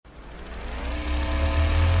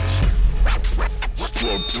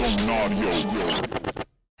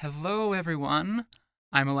Hello, everyone.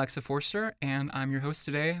 I'm Alexa Forster, and I'm your host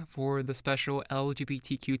today for the special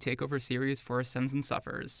LGBTQ Takeover series for Sins and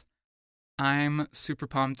Suffers. I'm super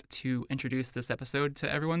pumped to introduce this episode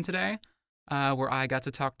to everyone today, where I got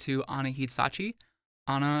to talk to Anahid Sachi.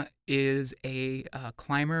 Anna is a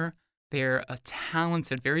climber. They're a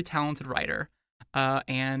talented, very talented writer,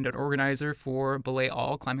 and an organizer for Belay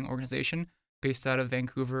All climbing organization based out of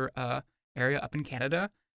Vancouver area up in Canada.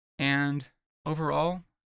 And overall,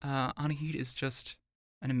 Anahid is just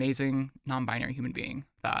an amazing non-binary human being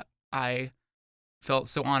that I felt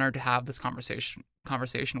so honored to have this conversation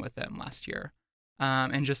with them last year.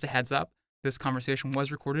 And just a heads up, this conversation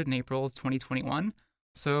was recorded in April of 2021,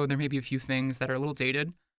 so there may be a few things that are a little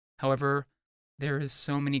dated. However, there is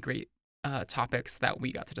so many great topics that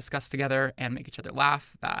we got to discuss together and make each other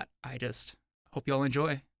laugh that I just hope you all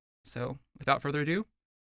enjoy. So, without further ado,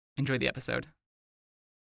 enjoy the episode.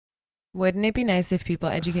 Wouldn't it be nice if people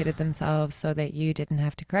educated themselves so that you didn't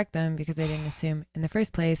have to correct them because they didn't assume in the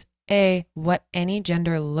first place, A, what any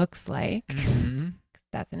gender looks like? Mm-hmm.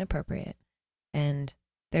 That's inappropriate. And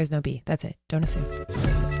there's no B. That's it. Don't assume. Check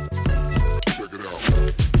it out.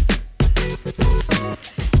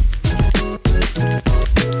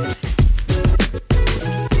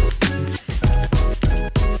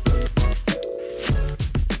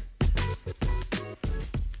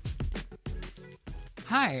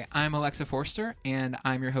 Hi, I'm Alexa Forster, and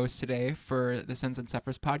I'm your host today for the Sins and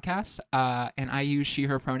Suffers podcast. And I use she,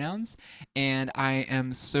 her pronouns, and I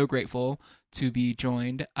am so grateful to be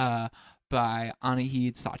joined by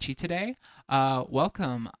Anahid Sachi today.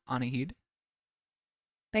 Welcome, Anahid.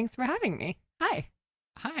 Thanks for having me. Hi.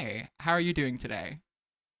 Hi, how are you doing today?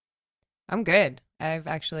 I'm good. I've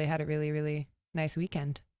actually had a really, really nice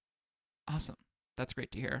weekend. Awesome. That's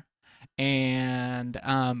great to hear. And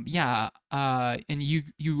and you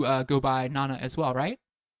go by Nana as well, right?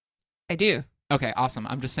 I do. Okay, awesome.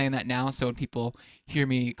 I'm just saying that now so when people hear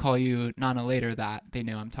me call you Nana later that they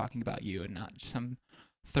know I'm talking about you and not some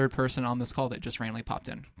third person on this call that just randomly popped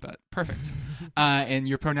in. But perfect. And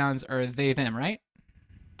your pronouns are they, them, right?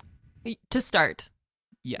 To start.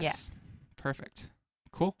 Yes. Yeah. Perfect.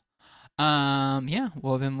 Cool.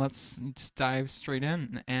 Well then let's just dive straight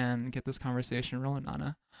in and get this conversation rolling,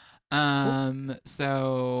 Nana.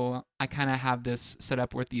 So I kind of have this set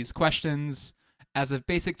up with these questions as a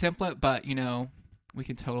basic template, but, we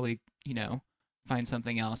can totally, find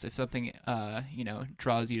something else. If something,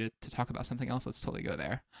 draws you to talk about something else, let's totally go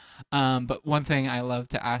there. But one thing I love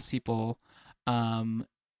to ask people,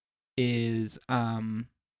 is, or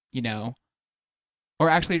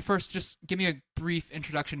actually first just give me a brief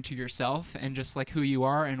introduction to yourself and just like who you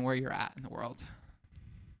are and where you're at in the world.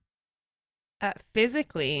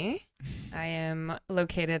 Physically, I am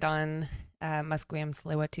located on Musqueam,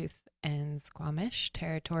 Tsleil-Waututh, and Squamish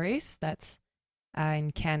territories. That's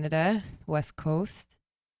in Canada, West Coast.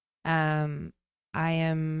 I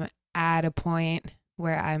am at a point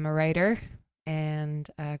where I'm a writer and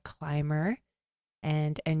a climber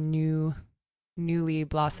and a newly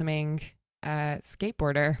blossoming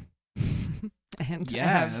skateboarder. And yes.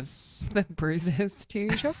 I have the bruises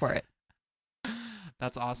to show for it.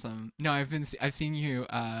 That's awesome. No, I've seen you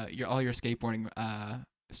all your skateboarding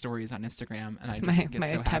stories on Instagram, and I just get my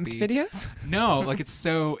so attempt happy. videos. No, like it's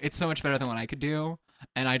so much better than what I could do,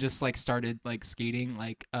 and I just like started like skating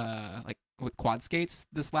like with quad skates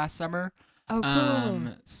this last summer. Oh,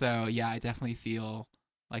 cool. So yeah, I definitely feel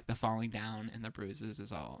like the falling down and the bruises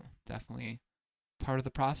is all definitely part of the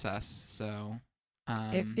process. So.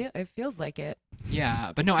 It feels like it.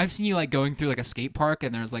 Yeah, but no, I've seen you like going through like a skate park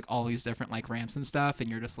and there's like all these different like ramps and stuff, and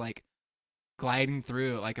you're just like gliding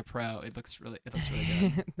through it like a pro. It looks really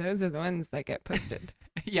good. Those are the ones that get posted.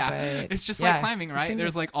 Yeah, but it's just yeah, like climbing, right?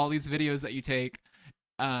 There's like all these videos that you take,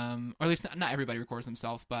 or at least not everybody records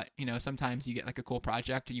themselves, but sometimes you get like a cool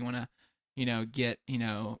project and you want to, get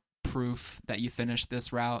proof that you finished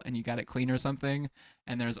this route and you got it clean or something,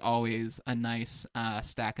 and there's always a nice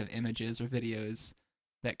stack of images or videos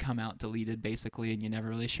that come out deleted basically and you never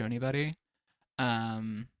really show anybody,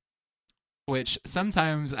 which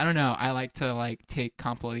sometimes I don't know, I like to like take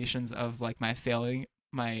compilations of like my failed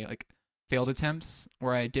attempts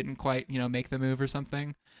where I didn't quite make the move or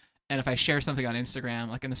something, and if I share something on Instagram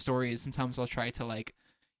like in the stories, sometimes I'll try to like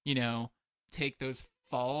take those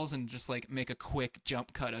falls and just like make a quick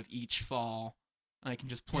jump cut of each fall, and I can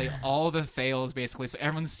just play all the fails basically so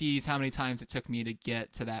everyone sees how many times it took me to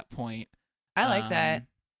get to that point. I like that.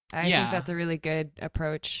 I think that's a really good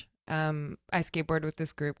approach. I skateboard with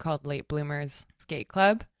this group called Late Bloomers Skate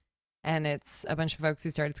Club, and it's a bunch of folks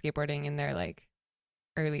who started skateboarding in their like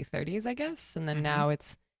early 30s, I guess. And then Mhm. now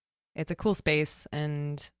it's a cool space,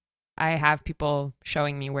 and I have people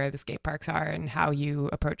showing me where the skate parks are and how you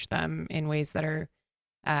approach them in ways that are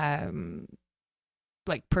um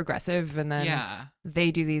like progressive. And then Yeah.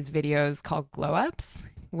 they do these videos called glow ups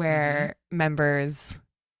Mhm. where members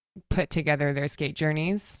put together their skate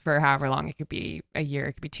journeys for however long. It could be a year,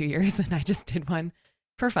 it could be 2 years. And I just did one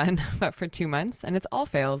for fun, but for 2 months. And it's all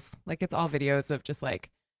fails. Like it's all videos of just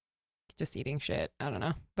eating shit. I don't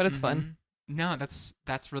know, but it's fun. Mhm. No, that's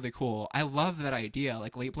really cool. I love that idea.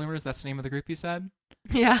 Like late bloomers, that's the name of the group you said?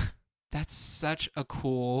 Yeah. That's such a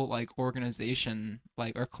cool like organization,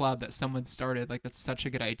 like or club that someone started. Like that's such a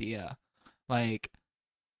good idea. Like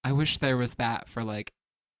I wish there was that for like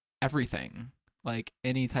everything. Like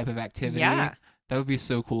any type of activity. Yeah. That would be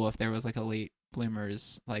so cool if there was like a late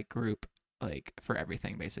bloomers like group like for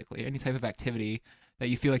everything basically. Any type of activity that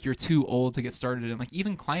you feel like you're too old to get started in, like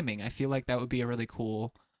even climbing. I feel like that would be a really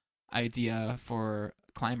cool idea for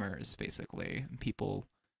climbers basically. And people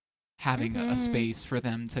having a Hmm. space for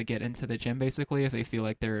them to get into the gym basically if they feel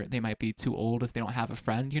like they might be too old if they don't have a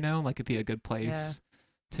friend, you know, like it'd be a good Yeah. place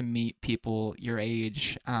to meet people your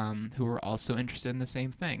age who are also interested in the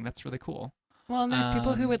same thing. That's really cool. Well, and there's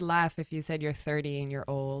people who um would laugh if you said you're 30 and you're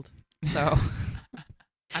old. So,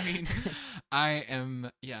 I mean, I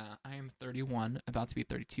am 31, about to be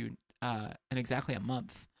 32 in exactly a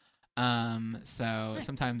month. So nice.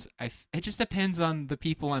 sometimes it just depends on the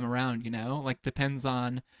people I'm around, you know? Like depends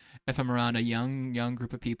on if I'm around a young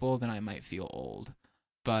group of people, then I might feel old.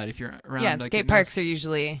 But if you're Yeah, around like, you skate know, parks are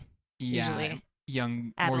usually yeah, usually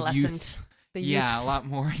young, more adolescent. youth. The Yeah, a youths. lot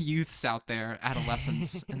more youths out there,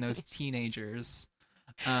 adolescents and those teenagers.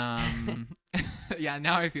 Um, yeah,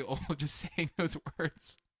 now I feel old just saying those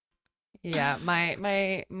words. Yeah, my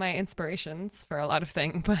inspirations for a lot of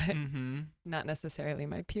things, but Mm-hmm. not necessarily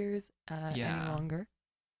my peers any Yeah. longer.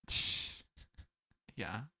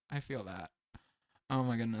 Yeah, I feel that. Oh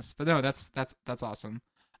my goodness. But no, that's awesome.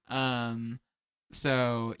 Um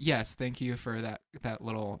so yes, thank you for that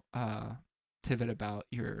little tidbit about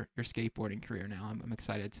your skateboarding career now. I'm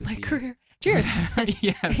excited to My see career. Cheers.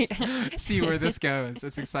 yes, see where this goes.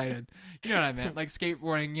 It's excited. You know what I meant? Like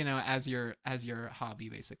skateboarding, you know, as your hobby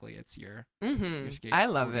basically. It's your I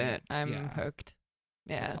love skateboarding. it. I'm Yeah, hooked.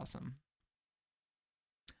 that's Yeah. awesome.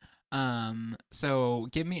 So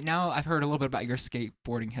give me now. I've heard a little bit about your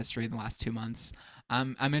skateboarding history in the last 2 months.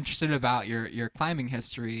 I'm interested about your climbing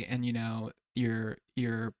history and you know your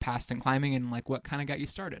past in climbing and like what kind of got you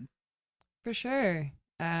started. For sure.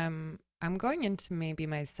 I'm going into maybe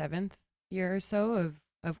my seventh year or so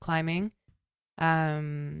of climbing.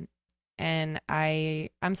 Um, and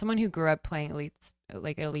I'm someone who grew up playing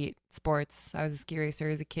elite sports. I was a ski racer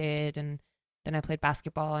as a kid, and then I played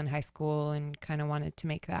basketball in high school, and kind of wanted to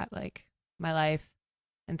make that like my life.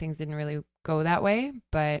 And things didn't really go that way.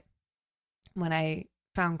 But when I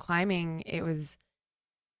found climbing, it was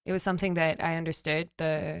something that I understood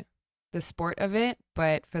the sport of it,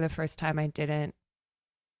 but for the first time, I didn't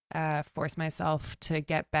force myself to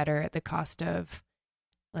get better at the cost of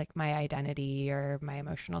like my identity or my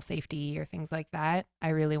emotional safety or things like that. I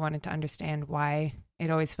really wanted to understand why it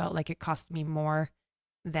always felt like it cost me more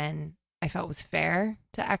than I felt was fair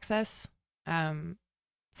to access. Um,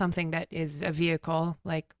 Something that is a vehicle,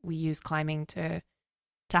 like we use climbing to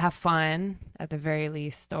have fun at the very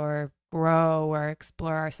least, or grow or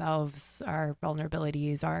explore ourselves, our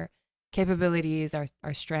vulnerabilities, our capabilities,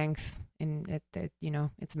 our strength in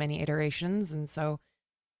its many iterations. And so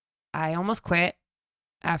I almost quit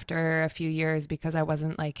after a few years because I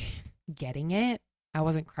wasn't like getting it. I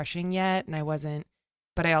wasn't crushing yet, and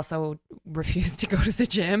but I also refused to go to the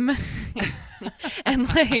gym and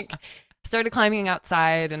like started climbing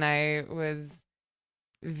outside, and I was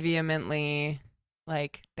vehemently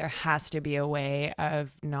like, there has to be a way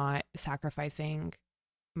of not sacrificing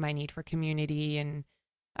my need for community and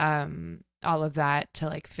all of that to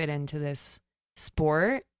like fit into this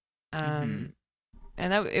sport. Mm-hmm. Um,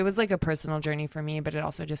 and that it was like a personal journey for me, but it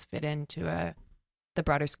also just fit into the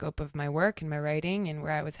broader scope of my work and my writing and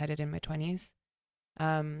where I was headed in my 20s.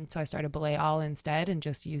 So I started Belay All instead and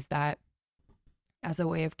just used that as a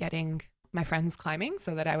way of getting my friends climbing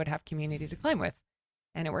so that I would have community to climb with.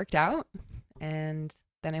 And it worked out. And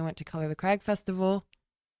then I went to Color the Crag Festival,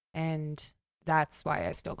 and that's why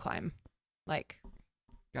I still climb. Like,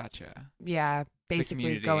 Gotcha. yeah, The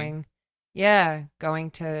basically community.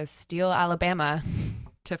 going to Steele, Alabama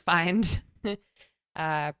to find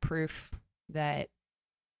proof that,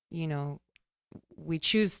 you know, we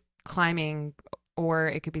choose climbing, or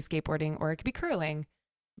it could be skateboarding, or it could be curling,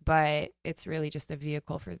 but it's really just a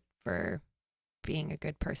vehicle for being a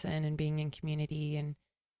good person and being in community. And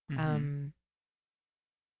Mhm.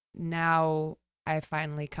 now I've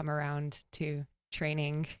finally come around to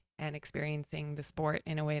training and experiencing the sport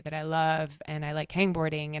in a way that I love. And I like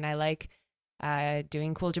hangboarding, and I like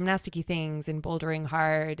doing cool gymnasticy things and bouldering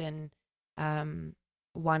hard, and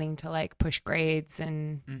wanting to like push grades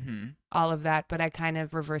and Mhm. all of that. But I kind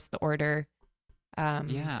of reversed the order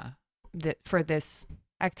Yeah. that for this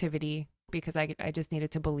activity, because I just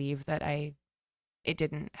needed to believe that it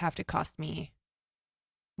didn't have to cost me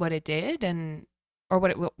what it did, and or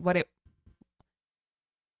what it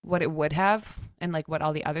would have, and like what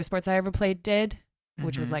all the other sports I ever played did,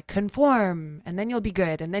 which was Mhm. like conform and then you'll be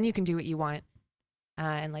good and then you can do what you want,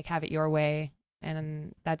 and like have it your way.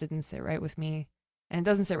 And that didn't sit right with me, and it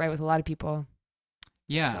doesn't sit right with a lot of people.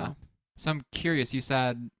 Yeah. So So I'm curious, you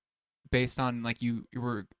said based on like you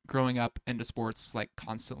were growing up into sports like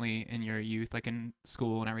constantly in your youth, like in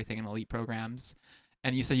school and everything in elite programs.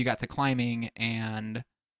 And you said you got to climbing and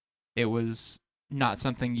it was not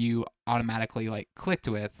something you automatically like clicked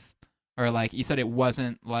with, or like you said it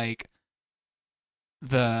wasn't like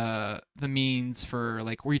the means for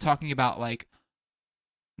like, were you talking about like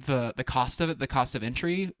the cost of it, the cost of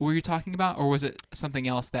entry were you talking about, or was it something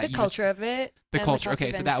else that the you culture of it the and the culture? cost Okay,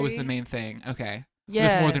 of so that was the entry. main thing. Okay.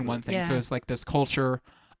 There's more Yeah, than one thing. So yeah. it's like this culture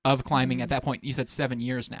of climbing. At Mhm. that point, you said 7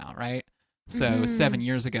 years now, right? So Mhm. 7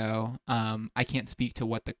 years ago, I can't speak to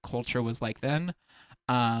what the culture was like then,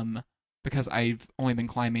 um, because I've only been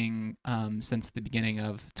climbing since the beginning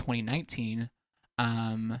of 2019,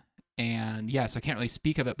 um, and yeah, so I can't really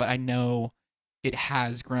speak of it, but I know it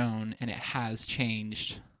has grown and it has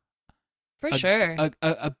changed For a sure.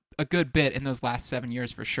 a good bit in those last 7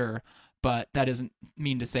 years for sure. But that doesn't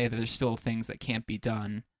mean to say that there's still things that can't be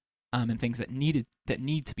done, and things that need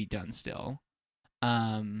to be done still.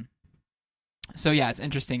 Um, so yeah, it's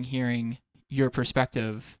interesting hearing your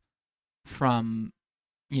perspective from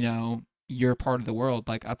your part of the world,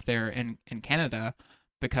 like up there in Canada,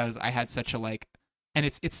 because I had such a like, and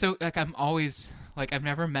it's so like I'm always like I've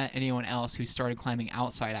never met anyone else who started climbing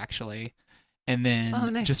outside actually, and Oh,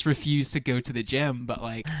 then nice. just refused to go to the gym, but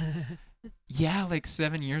like yeah, like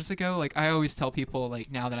 7 years ago, like I always tell people,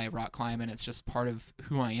 like now that I rock climb and it's just part of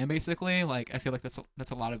who I am, basically. Like I feel like that's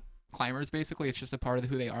a lot of climbers. Basically, it's just a part of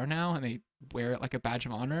who they are now, and they wear it like a badge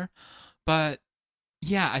of honor. But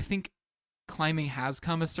yeah, I think climbing has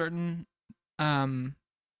come a certain um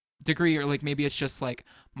degree, or like maybe it's just like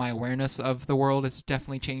my awareness of the world has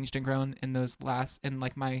definitely changed and grown in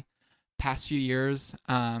like my past few years.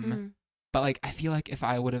 Mhm. But like I feel like if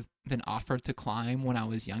I would have been offered to climb when I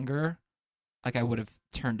was younger, like I would have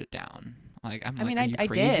turned it down. Like I'm I like, mean, are I you I did,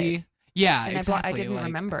 crazy? Yeah, and I exactly. didn't Like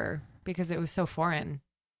remember because it was so foreign.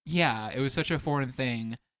 yeah, it was such a foreign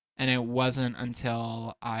thing, and it wasn't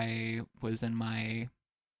until I was in my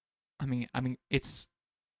I mean it's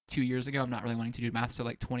 2 years ago. I'm not really wanting to do math, so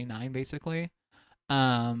like 29 basically.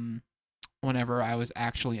 Um Whenever I was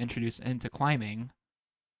actually introduced into climbing,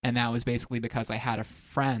 and that was basically because I had a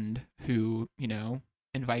friend who,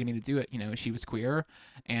 invited me to do it. She was queer,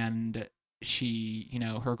 and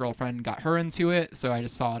her girlfriend got her into it, so I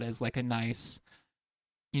just saw it as like a nice,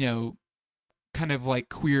 you know, kind of like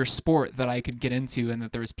queer sport that I could get into, and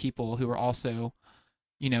that there was people who were also,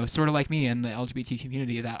 sort of like me in the LGBT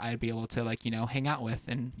community that I'd be able to like, hang out with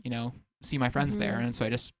and, see my friends there. Mhm. And so I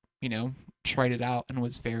just, tried it out and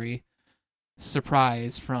was very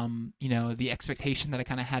surprise from the expectation that I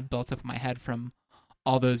kind of had built up in my head from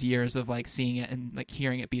all those years of like seeing it and like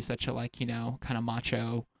hearing it be such a like kind of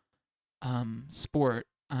macho sport.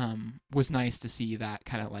 Was nice to see that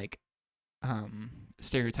kind of like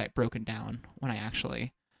stereotype broken down when I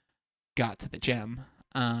actually got to the gym.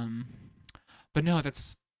 um but no,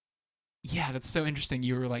 that's so interesting.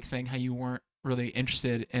 You were like saying how you weren't really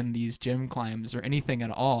interested in these gym climbs or anything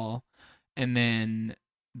at all, and then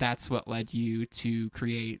that's what led you to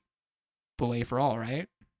create Belay for All, right?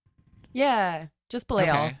 Yeah, just belay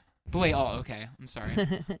all. Okay. Belay All, okay. I'm sorry.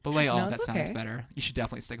 Belay All, No, that it's sounds okay. better. You should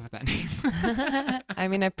definitely stick with that name. I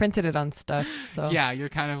mean, I printed it on stuff, so Yeah, you're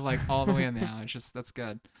kind of like all the way in now. It's just that's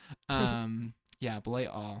good. Yeah, Belay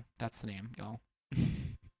All. That's the name, y'all.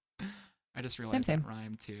 I just same realized that same.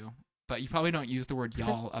 rhyme too. But you probably don't use the word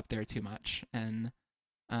y'all up there too much. And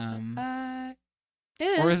Uh,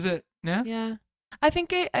 or yeah, is it yeah? yeah.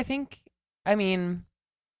 I mean,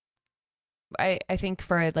 I think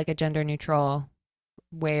for like a gender neutral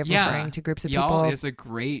way of referring Yeah. to groups of Y'all people. is a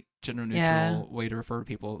great gender Yeah. neutral way to refer to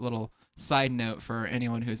people. Little side note for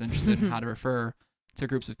anyone who's interested in how to refer to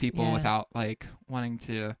groups of people Yeah. without like wanting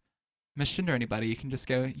to misgender anybody. You can just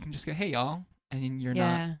go, hey y'all. and you're not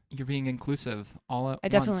Yeah. you're being inclusive all at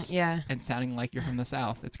I once definitely, yeah. and sounding like you're from the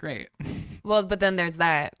South. It's great. Well, but then there's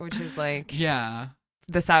that, which is like Yeah.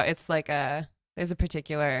 the South. It's like there's a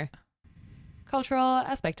particular cultural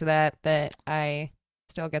aspect to that I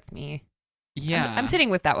still gets me. Yeah. I'm sitting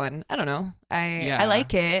with that one. I don't know. I Yeah.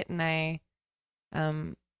 like it, and I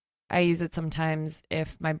use it sometimes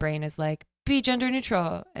if my brain is like, be gender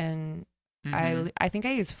neutral, and Mhm. I think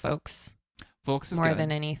I use folks Folks is more good.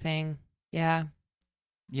 than anything. Yeah,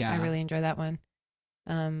 Yeah. I really enjoy that one.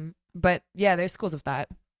 But yeah, there's schools of thought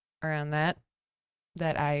around that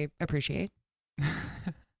I appreciate.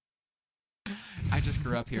 I just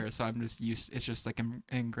grew up here, so I'm just used. It's just like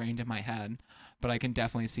ingrained in my head. But I can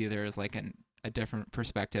definitely see there's like a different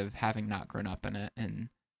perspective having not grown up in it, and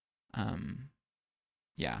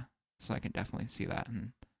yeah. So I can definitely see that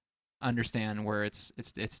and understand where it's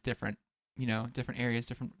different. You know, different areas,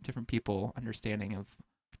 different people, understanding of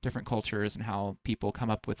different cultures and how people come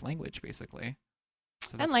up with language, basically.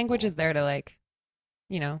 So And that's language cool. is there to like,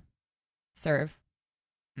 serve.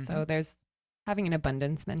 Mhm. So there's having an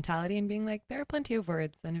abundance mentality and being like, there are plenty of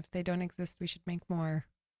words, and if they don't exist, we should make more.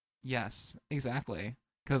 Yes, exactly.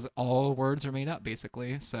 Because all words are made up,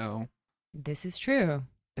 basically. So This is true.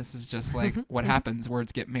 this is just like what happens.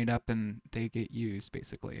 Words get made up and they get used,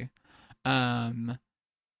 basically. Um,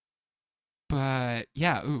 but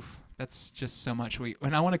yeah, oof, that's just so much.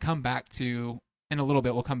 And I want to come back to in a little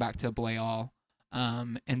bit. We'll come back to Blayall,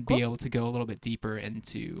 and be Cool. able to go a little bit deeper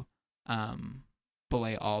into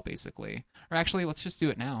Blayall, basically. Or actually, let's just do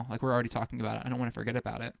it now. Like we're already talking about it. I don't want to forget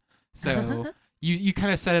about it. So you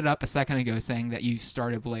kind of set it up a second ago, saying that you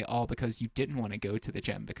started Blayall because you didn't want to go to the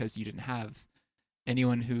gym because you didn't have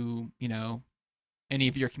anyone who any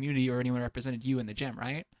of your community or anyone represented you in the gym,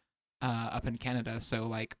 right? Up in Canada. So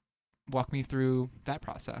like walk me through that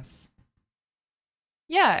process.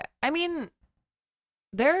 Yeah, I mean,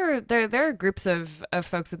 there are groups of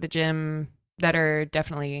folks at the gym that are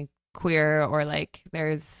definitely queer, or like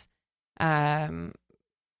there's um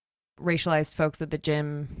racialized folks at the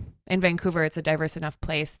gym in Vancouver. It's a diverse enough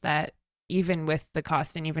place that even with the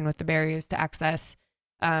cost and even with the barriers to access,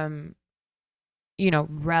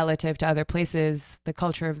 relative to other places, the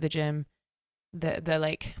culture of the gym, the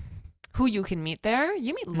like who you can meet there,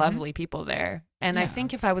 you meet lovely people there. And I Yeah.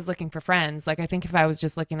 think if I was looking for friends, like I think if I was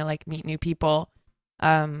just looking to like meet new people,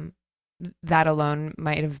 that alone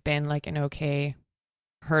might have been like an okay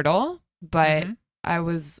hurdle. But Mhm. I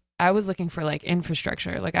was looking for like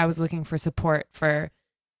infrastructure. Like I was looking for support for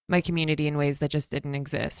my community in ways that just didn't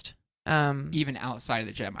exist. Even outside of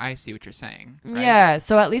the gym, I see what you're saying. Right? Yeah.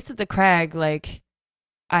 So at least at the Crag, like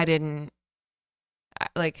I didn't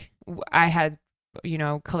I had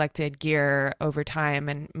collected gear over time,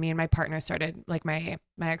 and me and my partner started like my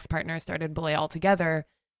ex-partner started Belay all together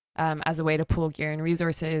as a way to pool gear and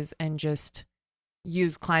resources and just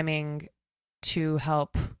use climbing to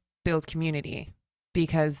help build community,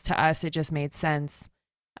 because to us it just made sense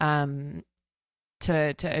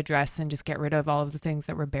to address and just get rid of all of the things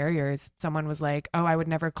that were barriers. Someone was like, oh, I would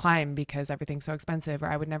never climb because everything's so expensive, or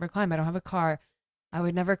I would never climb, I don't have a car. I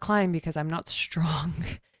would never climb because I'm not strong.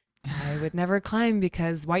 I would never climb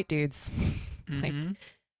because white dudes. Like, Mhm.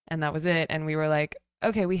 and that was it. And we were like,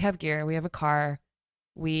 okay, we have gear, we have a car,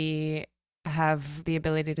 we have the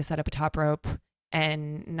ability to set up a top rope,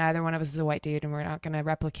 and neither one of us is a white dude, and we're not going to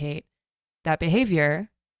replicate that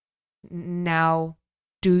behavior. Now,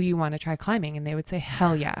 do you want to try climbing? And they would say,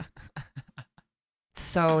 hell yeah.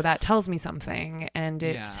 So that tells me something. And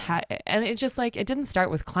it's and it just like, it didn't start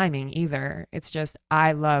with climbing either. It's just,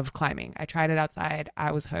 I love climbing. I tried it outside.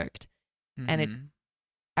 I was hooked. And Mhm.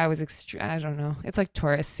 I was I don't know. It's like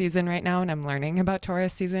tourist season right now, and I'm learning about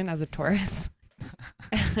tourist season as a tourist.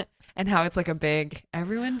 And how it's like a big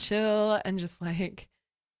everyone chill and just like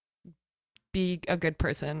be a good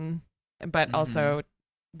person, but Mhm. also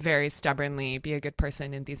very stubbornly be a good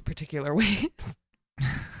person in these particular ways.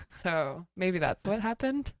 So maybe that's what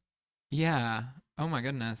happened. Yeah. Oh my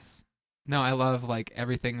goodness. No, I love like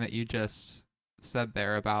everything that you just said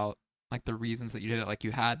there about like the reasons that you did it. Like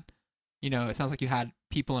you had, it sounds like you had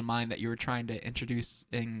people in mind that you were trying to introduce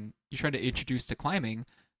to climbing,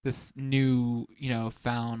 this new,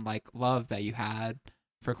 found like love that you had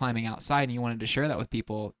for climbing outside, and you wanted to share that with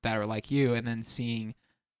people that are like you, and then seeing,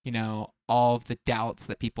 all of the doubts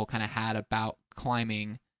that people kind of had about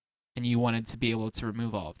climbing, and you wanted to be able to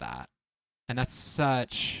remove all of that. And that's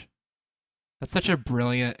such a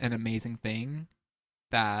brilliant and amazing thing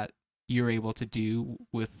that you're able to do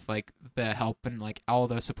with like the help and like all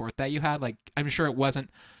the support that you had. Like I'm sure it wasn't,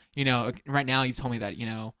 right now you've told me that,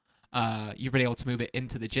 you've been able to move it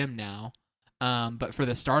into the gym now. But for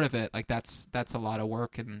the start of it, like that's a lot of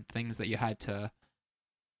work and things that you had to,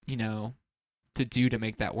 you know, to do to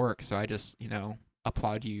make that work. So I just,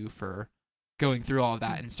 applaud you for going through all of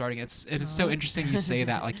that and starting. It's so Aw. interesting you say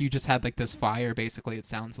that. Like you just had like this fire, basically, it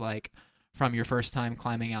sounds like, from your first time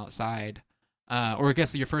climbing outside. Or I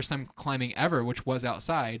guess your first time climbing ever, which was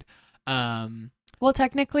outside. Well,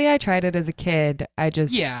 technically, I tried it as a kid.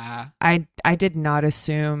 Yeah. I did not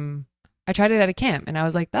assume. I tried it at a camp, and I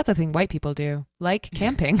was like, "That's a thing white people do, like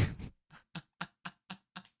camping."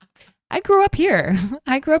 I grew up here.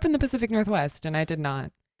 I grew up in the Pacific Northwest, and I did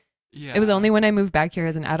not. Yeah. It was only when I moved back here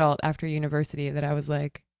as an adult after university that I was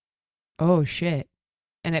like, "Oh shit!"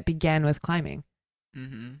 And it began with climbing.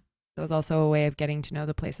 Mm-hmm. It was also a way of getting to know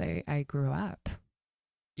the place I grew up.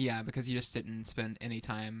 Yeah, because you just didn't spend any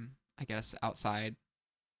time, I guess, outside.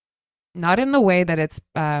 Not in the way that it's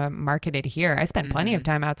marketed here. I spent plenty of Mhm.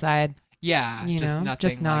 time outside. Yeah, You just know, nothing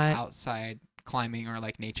just like not- outside climbing or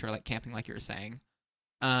like nature, like camping, like you were saying.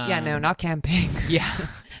 Yeah, no, not camping. Yeah,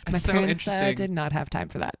 My it's so parents interesting. did not have time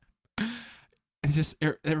for that. It's just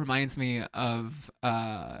it reminds me of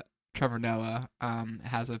Trevor Noah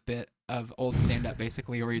has a bit of old stand up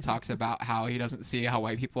basically where he talks about how he doesn't see how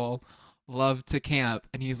white people love to camp,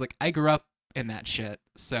 and he's like, I grew up in that shit,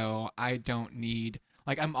 so I don't need,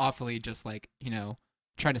 like, I'm awfully just like,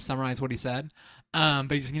 trying to summarize what he said.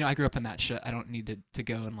 But he's, I grew up in that shit. I don't need to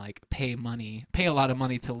go and like pay a lot of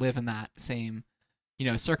money to live in that same,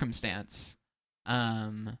 circumstance.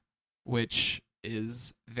 Which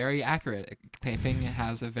is very accurate. Camping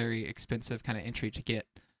has a very expensive kind of entry to get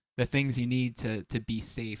the things you need to be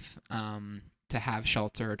safe, to have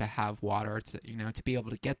shelter, to have water, to be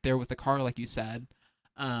able to get there with the car, like you said.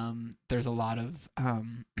 There's a lot of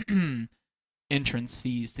entrance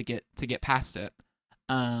fees to get past it.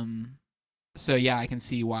 So yeah, I can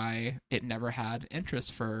see why it never had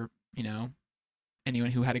interest for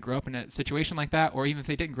anyone who had to grow up in a situation like that, or even if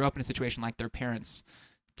they didn't grow up in a situation like their parents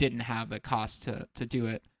didn't have the cost to do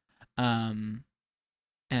it. And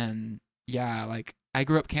yeah, like I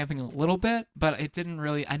grew up camping a little bit, but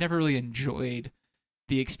I never really enjoyed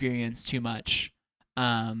the experience too much,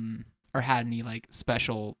 or had any like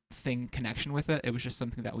special thing connection with it. It was just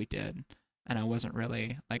something that we did. And I wasn't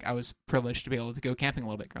really like, I was privileged to be able to go camping a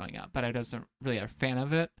little bit growing up, but I wasn't really a fan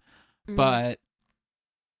of it. But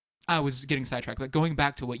I was getting sidetracked. But going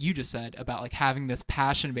back to what you just said about like having this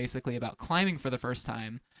passion basically about climbing for the first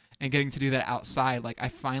time and getting to do that outside, like I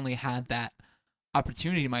finally had that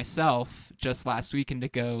opportunity myself just last weekend to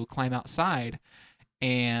go climb outside,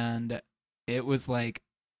 and it was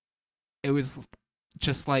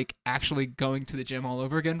just like actually going to the gym all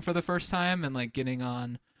over again for the first time, and like getting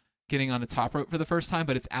on a top rope for the first time,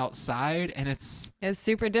 but it's outside, and it's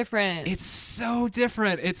super different. It's so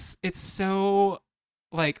different. It's so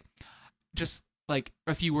like, just like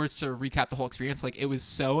a few words to recap the whole experience. Like it was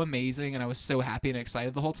so amazing, and I was so happy and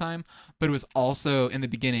excited the whole time. But it was also in the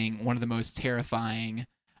beginning one of the most terrifying,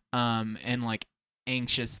 and like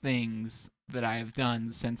anxious things that I have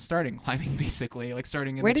done since starting climbing. Basically, like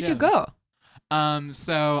starting in Where the did you gym. go?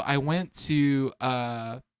 So I went to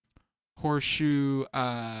Horseshoe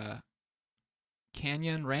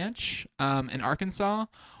Canyon Ranch in Arkansas,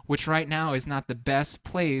 which right now is not the best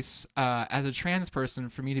place as a trans person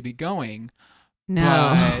for me to be going.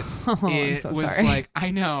 No. But I'm it so was sorry. like,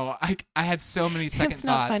 I know, I had so many second It's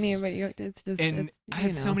not thoughts. funny, but it's just. And I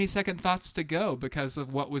had so know. many second thoughts to go because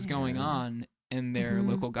of what was going Yeah. on in their Mhm.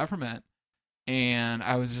 local government. And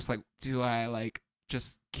I was just like, do I like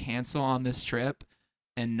just cancel on this trip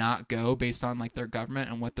and not go based on like their government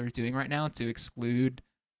and what they're doing right now to exclude,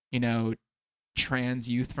 trans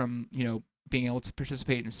youth from, being able to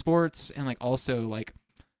participate in sports, and like also like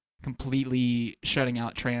completely shutting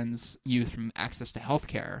out trans youth from access to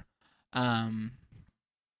healthcare.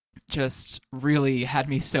 Just really had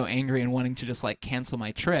me so angry and wanting to just like cancel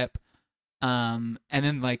my trip. And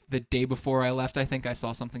then like the day before I left, I think I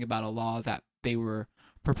saw something about a law that they were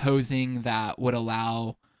proposing that would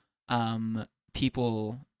allow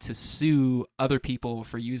people to sue other people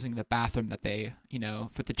for using the bathroom that they,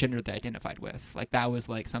 for the gender they identified with. Like that was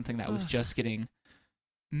like something that was Ugh. just getting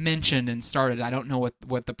mentioned and started. I don't know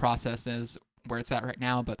what the process is, where it's at right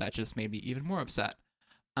now, but that just made me even more upset.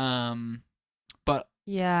 But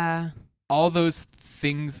Yeah. all those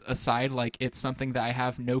things aside, like it's something that I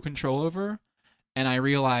have no control over, and I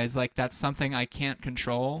realize like that's something I can't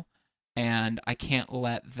control, and I can't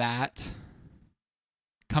let that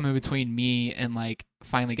come in between me and like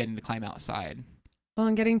finally getting to climb outside. Well,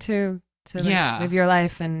 and getting to like, Yeah. live your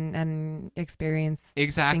life and experience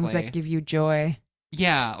Exactly. things that give you joy.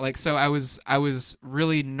 Yeah, like so I was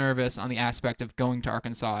really nervous on the aspect of going to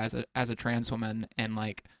Arkansas as a trans woman and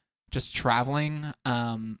like just traveling.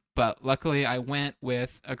 But luckily I went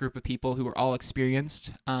with a group of people who were all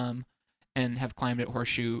experienced and have climbed at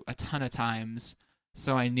Horseshoe a ton of times.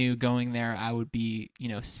 So I knew going there I would be,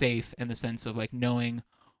 safe in the sense of like knowing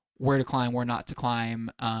where to climb, where not to climb,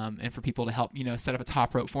 and for people to help, set up a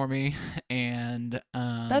top rope for me. And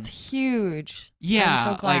That's huge. I'm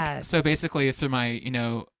so yeah, like glad. so basically through my,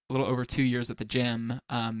 a little over 2 years at the gym,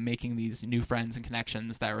 making these new friends and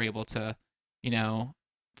connections that were able to, you know,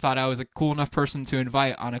 thought I was a cool enough person to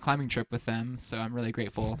invite on a climbing trip with them. So I'm really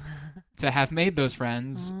grateful to have made those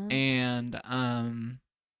friends. Aw. And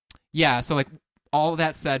yeah, so like all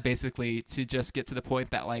that said, basically to just get to the point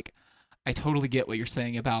that like I totally get what you're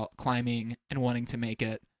saying about climbing and wanting to make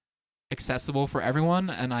it accessible for everyone.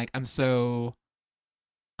 And like I'm so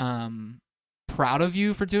um proud of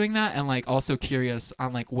you for doing that and like also curious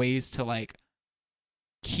on like ways to like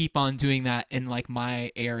keep on doing that in like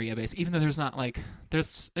my area base, even though there's not like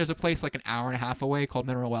there's a place like an hour and a half away called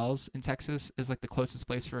Mineral Wells in Texas is like the closest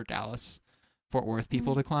place for Dallas Fort Worth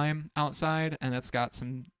people Mm. to climb outside, and that's got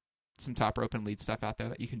some top rope and lead stuff out there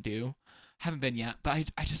that you can do. Haven't been yet,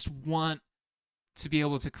 but I just want to be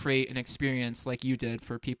able to create an experience like you did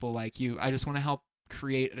for people like you. I just want to help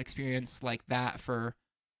create an experience like that for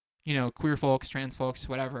queer folks, trans folks,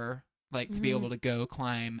 whatever, like to be Mhm. able to go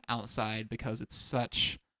climb outside because it's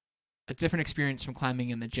such a different experience from climbing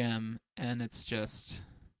in the gym. And it's just,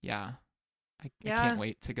 yeah, I Yeah. can't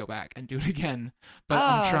wait to go back and do it again. But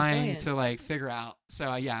I'm Oh, trying brilliant. to like figure out.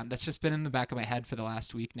 So yeah, that's just been in the back of my head for the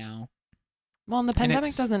last week now. Well, and the And pandemic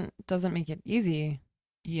it's, doesn't make it easy, like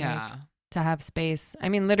yeah. to have space. I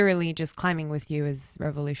mean, literally just climbing with you is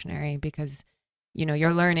revolutionary because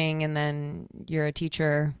you're learning and then you're a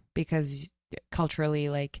teacher because culturally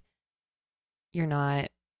like you're not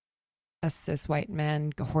a cis white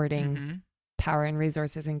man hoarding Mm-hmm. power and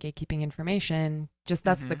resources and gatekeeping information. Just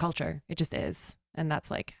that's the Mm-hmm. culture. It just is. And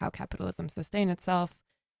that's like how capitalism sustains itself.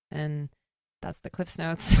 And that's the Cliffs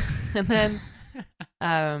Notes. And then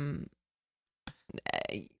um,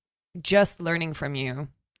 just learning from you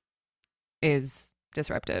is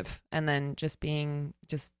disruptive. And then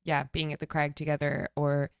being at the crag together,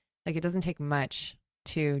 or like it doesn't take much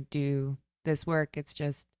to do this work. It's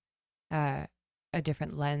just uh, a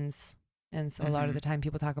different lens. And so a lot of Mm-hmm. the time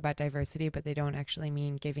people talk about diversity, but they don't actually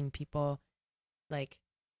mean giving people like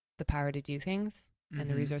the power to do things and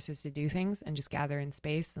the Mm-hmm. resources to do things and just gather in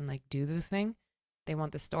space and like do the thing. They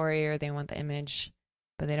want the story or they want the image,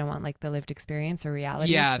 but they don't want like the lived experience or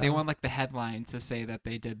reality. Yeah, they So want like the headline to say that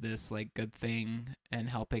they did this like good thing and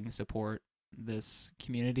helping support this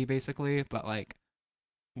community basically, but like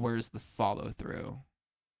where's the follow through,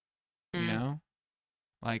 you mm, know?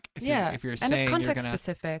 Like yeah. if you're And it's saying you're context going to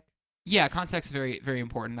specific. yeah, context is very very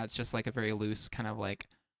important. That's just like a very loose kind of like,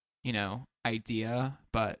 idea,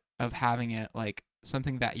 but of having it like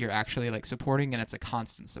something that you're actually like supporting and it's a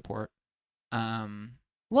constant support. Um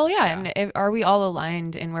Well, yeah. yeah. And are we all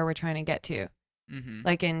aligned in where we're trying to get to? Mhm.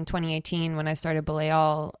 Like in 2018, when I started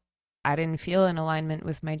Baleal, I didn't feel in alignment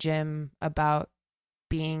with my gym about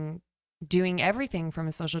doing everything from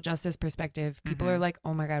a social justice perspective. People are Mhm. like,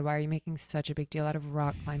 "Oh my God, why are you making such a big deal out of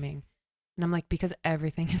rock climbing?" And I'm like, because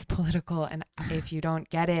everything is political, and if you don't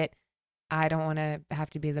get it, I don't want to have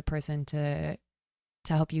to be the person to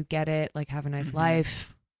help you get it. Like, have a nice Mhm.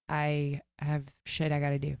 life. I have shit I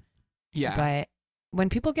got to do. Yeah. But when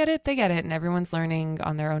people get it, they get it, and everyone's learning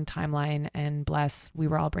on their own timeline. And bless, we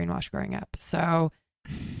were all brainwashed growing up. So,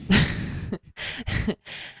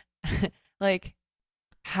 like,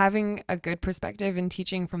 having a good perspective and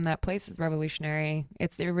teaching from that place is revolutionary.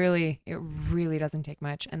 It really doesn't take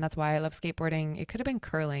much, and that's why I love skateboarding. It could have been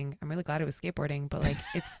curling. I'm really glad it was skateboarding, but like,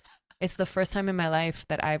 it's the first time in my life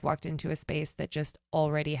that I've walked into a space that just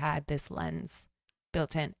already had this lens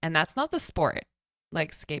built in, and that's not the sport.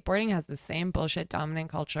 Like skateboarding has the same bullshit dominant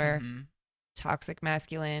culture, Mhm. toxic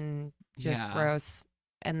masculine, just Yeah. gross.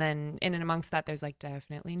 And then in and amongst that, there's like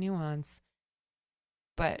definitely nuance.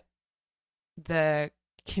 But the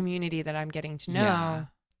community that I'm getting to know Yeah.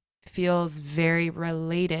 feels very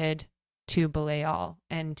related to Baleal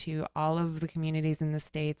and to all of the communities in the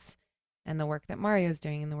States and the work that Mario's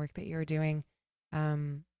doing and the work that you're doing.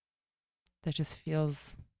 Um, that just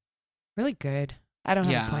feels really good. I don't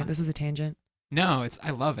have a Yeah. point. This was a tangent. No,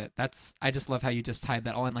 I love it. I just love how you just tied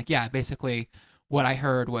that all in. Like, yeah, basically what I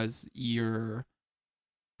heard was you're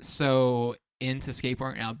so into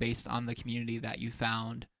skateboarding now based on the community that you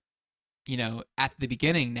found, at the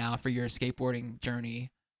beginning now for your skateboarding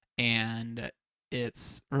journey. And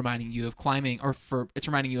it's reminding you of climbing, or it's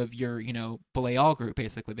reminding you of your, belay all group,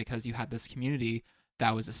 basically, because you had this community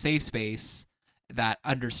that was a safe space that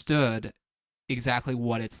understood exactly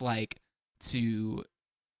what it's like to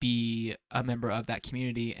be a member of that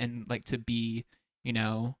community, and like to be,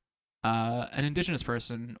 an indigenous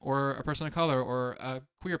person or a person of color or a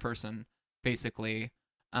queer person, basically,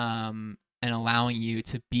 and allowing you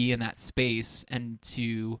to be in that space and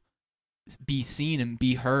to be seen and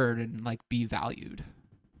be heard and like be valued,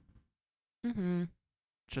 Mm-hmm.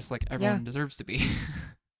 just like everyone deserves to be.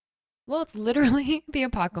 Well, it's literally the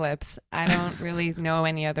apocalypse. I don't really know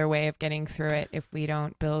any other way of getting through it if we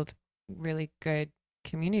don't build really good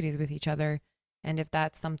communities with each other. And if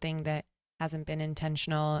that's something that hasn't been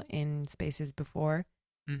intentional in spaces before,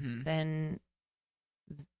 Mm-hmm. then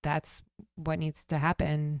that's what needs to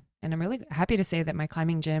happen. And I'm really happy to say that my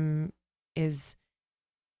climbing gym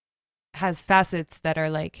has facets that are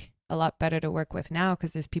like a lot better to work with now,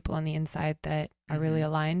 because there's people on the inside that are really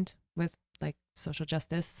aligned with like social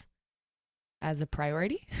justice as a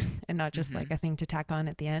priority and not just like a thing to tack on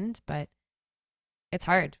at the end. But it's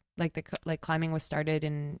hard. Like climbing was started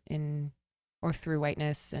in or through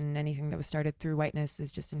whiteness, and anything that was started through whiteness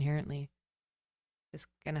is just inherently is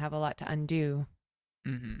going to have a lot to undo.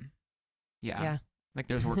 Mm-hmm. Yeah. Like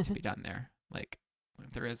there's work to be done there, like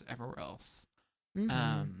if there is everywhere else.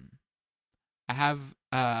 Mm-hmm.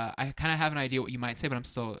 I kind of have an idea what you might say, but I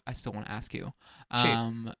still want to ask you.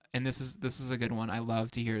 Shoot. And this is a good one. I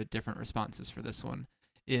love to hear different responses for this one.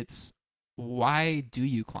 It's, why do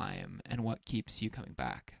you climb, and what keeps you coming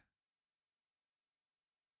back?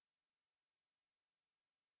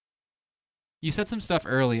 You said some stuff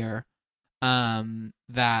earlier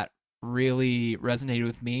that really resonated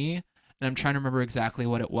with me, and I'm trying to remember exactly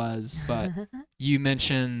what it was, but you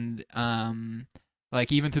mentioned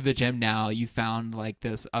like even through the gym now, you found like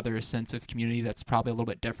this other sense of community that's probably a little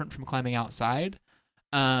bit different from climbing outside,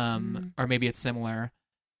 or maybe it's similar,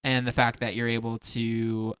 and the fact that you're able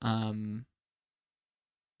to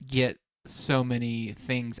get so many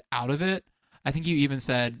things out of it. I think you even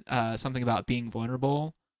said something about being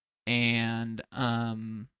vulnerable, and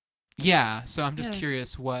so I'm just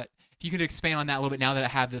curious what if you could expand on that a little bit now that I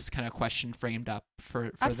have this kind of question framed up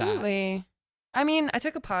for Absolutely. that. I mean, I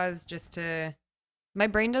took a pause just to. My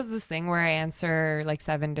brain does this thing where I answer like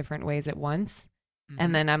 7 different ways at once. Mm-hmm.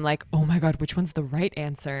 And then I'm like, oh my God, which one's the right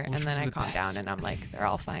answer? Which and then one's I the calm best? down and I'm like, they're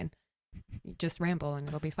all fine. You just ramble and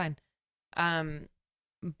it'll be fine.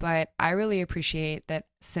 But I really appreciate that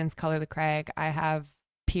since Color the Crag, I have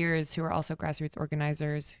peers who are also grassroots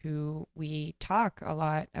organizers who we talk a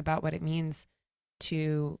lot about what it means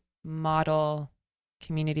to model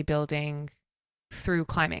community building through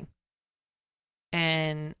climbing.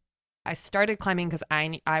 And I started climbing because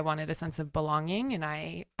I wanted a sense of belonging, and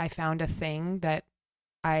I found a thing that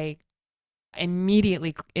I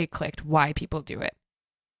immediately it clicked why people do it.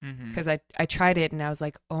 Because I tried it and I was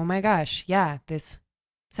like, oh my gosh, yeah, this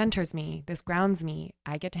centers me, this grounds me.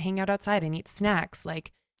 I get to hang out outside and eat snacks,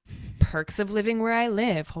 like perks of living where I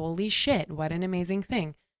live. Holy shit, what an amazing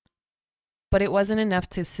thing. But it wasn't enough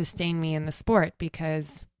to sustain me in the sport,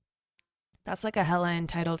 because that's like a hella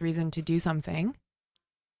entitled reason to do something.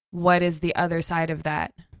 What is the other side of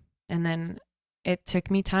that? And then it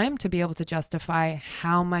took me time to be able to justify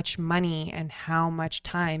how much money and how much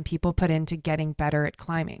time people put into getting better at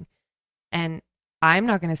climbing. And I'm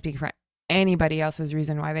not going to speak for anybody else's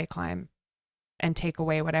reason why they climb and take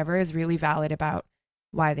away whatever is really valid about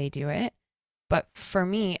why they do it. But for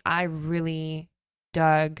me, I really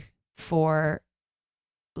dug for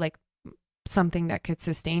like something that could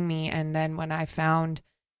sustain me. And then when I found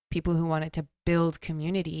people who wanted to build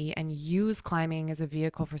community and use climbing as a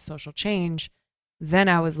vehicle for social change, then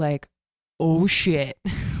I was like, oh shit,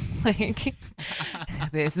 like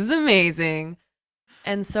this is amazing.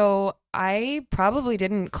 And so I probably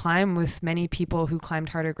didn't climb with many people who climbed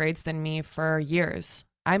harder grades than me for years.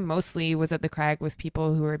 I mostly was at the crag with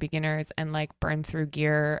people who were beginners and like burned through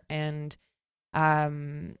gear and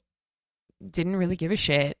didn't really give a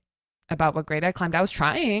shit about what grade I climbed. I was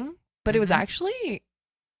trying, but it was actually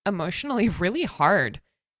emotionally really hard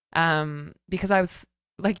because I was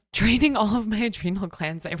like draining all of my adrenal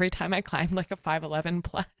glands every time I climbed like a 5'11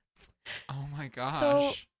 plus. Oh my gosh.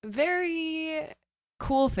 So very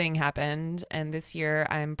cool thing happened. And this year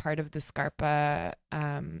I'm part of the Scarpa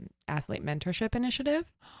Athlete Mentorship Initiative.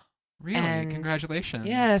 Really? And congratulations.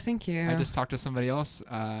 Yeah, thank you. I just talked to somebody else,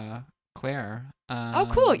 Claire. Oh,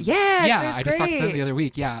 cool. Yeah. Yeah, I just talked to them great. the other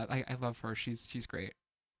week. Yeah, I love her. She's great.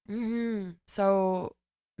 Mm-hmm. So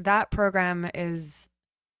that program is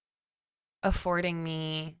affording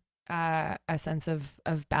me a sense of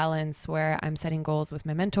balance where I'm setting goals with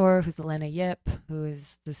my mentor, who's Elena Yip, who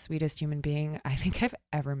is the sweetest human being I think I've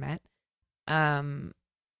ever met. And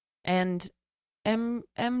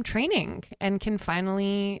am training and can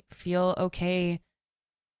finally feel okay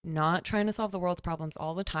not trying to solve the world's problems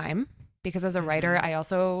all the time, because as a writer I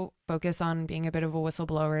also focus on being a bit of a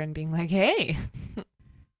whistleblower and being like, hey,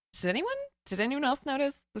 did anyone else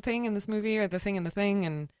notice the thing in this movie or the thing in the thing?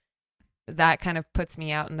 And that kind of puts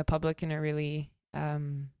me out in the public in a really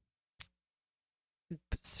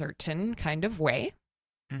certain kind of way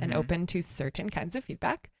and open to certain kinds of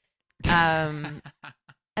feedback. And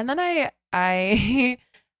then I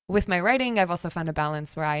with my writing, I've also found a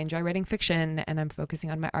balance where I enjoy writing fiction and I'm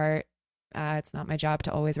focusing on my art. It's not my job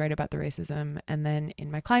to always write about the racism. And then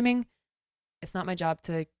in my climbing, it's not my job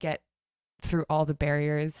to get through all the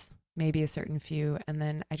barriers, maybe a certain few. And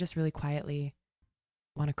then I just really quietly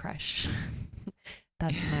want to crush.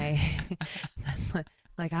 That's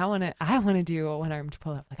like, I want to do a one-armed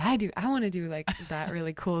pull-up. Like I want to do like that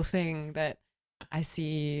really cool thing that I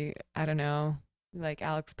see, I don't know, like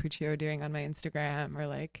Alex Puccio doing on my Instagram, or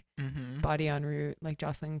like Body en Route, like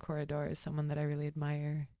Jocelyn Corridor is someone that I really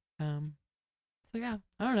admire. So yeah,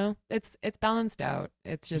 I don't know. It's balanced out.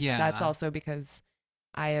 It's just that's also because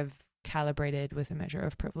I have calibrated with a measure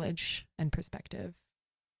of privilege and perspective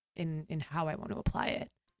in how I want to apply it.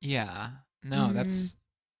 Yeah. No, that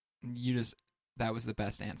was the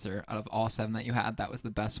best answer out of all 7 that you had. That was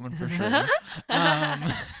the best one for sure.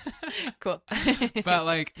 Cool. But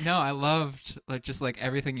like, no, I loved like just like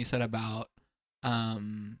everything you said about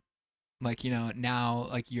like, you know, now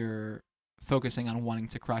like you're focusing on wanting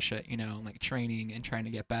to crush it, you know, like training and trying to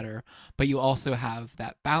get better, but you also have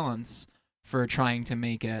that balance for trying to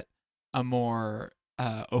make it a more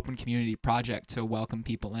open community project to welcome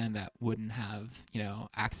people in that wouldn't have, you know,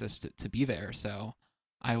 access to be there. So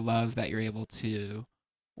I love that you're able to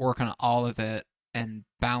work on all of it and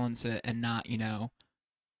balance it and not, you know,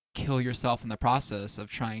 kill yourself in the process of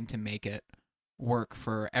trying to make it work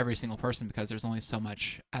for every single person, because there's only so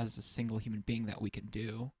much as a single human being that we can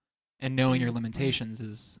do. And knowing your limitations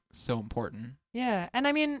is so important. Yeah. And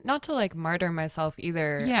I mean, not to like martyr myself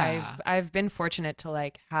either. Yeah. I've been fortunate to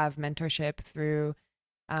like have mentorship through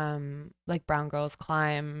like Brown Girls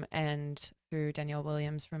Climb and through Danielle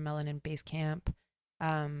Williams from Melanin Base Camp,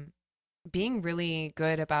 being really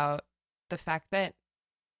good about the fact that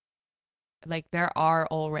like there are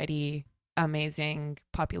already amazing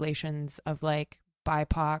populations of like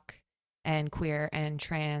BIPOC and queer and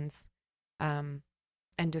trans and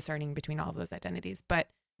discerning between all of those identities, but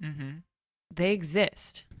they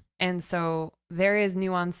exist. And so there is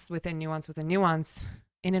nuance within nuance within nuance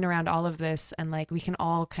in and around all of this, and like we can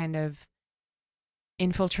all kind of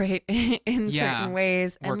infiltrate in certain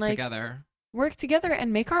ways and like work together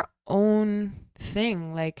and make our own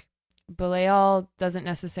thing. Like Belial doesn't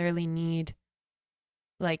necessarily need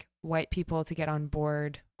like white people to get on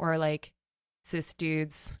board, or like cis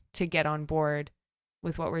dudes to get on board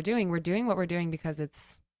with what we're doing. We're doing what we're doing because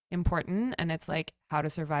it's important, and it's like how to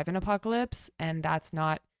survive an apocalypse, and that's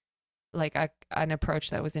not like an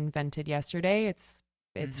approach that was invented yesterday. It's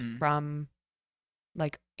from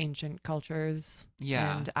like ancient cultures.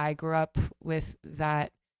 Yeah. And I grew up with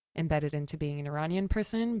that embedded into being an Iranian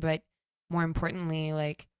person, but more importantly,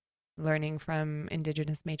 like learning from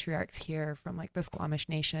indigenous matriarchs here from like the Squamish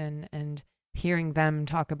Nation and hearing them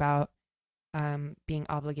talk about being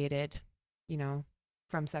obligated, you know,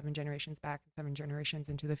 from 7 generations back, 7 generations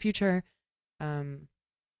into the future.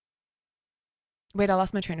 Wait, I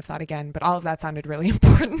lost my train of thought again, but all of that sounded really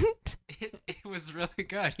important. It was really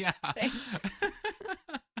good, yeah. Thanks.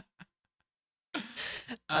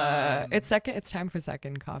 It's time for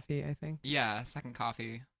second coffee, I think. Yeah, second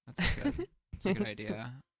coffee. That's a good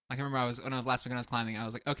idea. I can remember when I was last week when I was climbing, I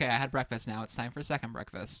was like, okay, I had breakfast, now it's time for second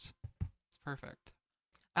breakfast. It's perfect.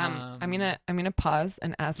 I'm gonna pause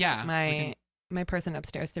and ask my person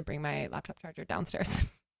upstairs to bring my laptop charger downstairs.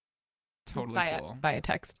 Totally cool. Via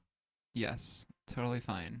text. Yes, totally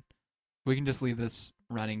fine. We can just leave this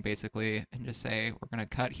running basically and just say we're gonna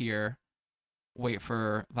cut here, wait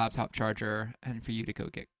for laptop charger, and for you to go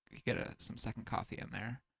get some second coffee in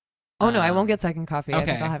there. Oh no, I won't get second coffee. Okay. I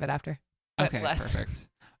think I'll have it after. Okay, perfect.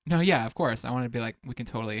 No, yeah, of course. I want to be like, we can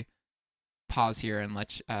totally pause here and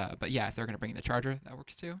let you, but yeah, if they're gonna bring the charger, that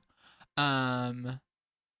works too.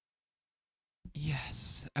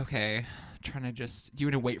 Yes. Okay. Trying to just. Do you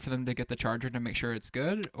want to wait for them to get the charger to make sure it's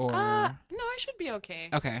good, or? No, I should be okay.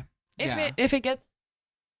 Okay.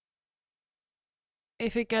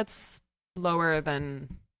 If it gets lower,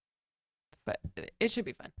 then, but it should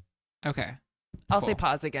be fine. Okay. I'll say Cool.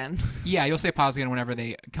 pause again. Yeah, you'll say pause again whenever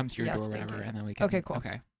they come to your Yes, door or thank whatever, you. and then we can. Okay, cool.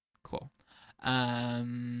 Okay, cool.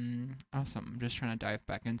 Awesome. I'm just trying to dive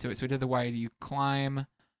back into it. So we did the why do you climb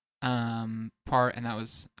part, and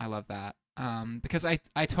I love that. Because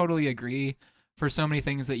I totally agree for so many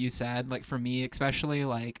things that you said. Like for me, especially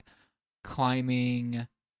like climbing.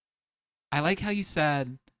 I like how you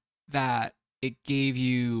said that it gave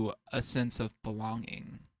you a sense of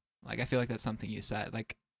belonging. Like I feel like that's something you said.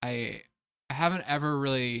 Like I haven't ever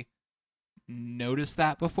really noticed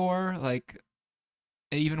that before. Like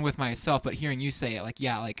even with myself, but hearing you say it, like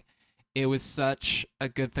yeah, like it was such a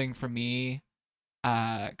good thing for me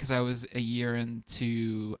because I was a year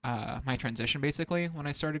into my transition basically when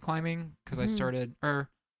I started climbing because I Mhm. started or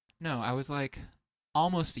no, I was like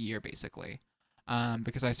almost a year basically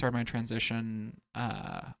because I started my transition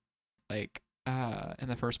in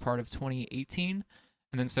the first part of 2018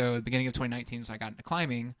 and then so the beginning of 2019 so I got into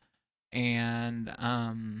climbing and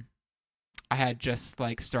I had just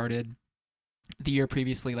like started the year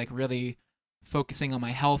previously like really focusing on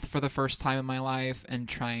my health for the first time in my life and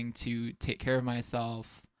trying to take care of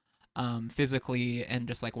myself physically and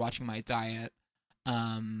just like watching my diet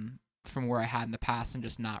from where I had in the past and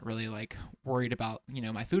just not really like worried about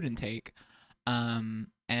my food intake and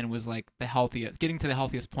was like getting to the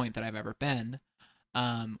healthiest point that I've ever been.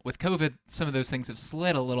 With COVID, some of those things have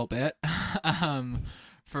slid a little bit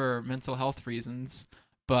for mental health reasons,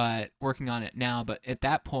 but working on it now. But at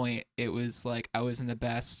that point, it was like I was in the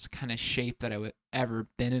best kind of shape that I would ever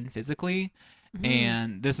been in physically. Mhm.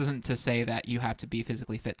 And this isn't to say that you have to be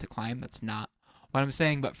physically fit to climb. That's not what I'm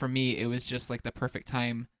saying. But for me, it was just like the perfect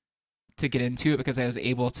time to get into it because I was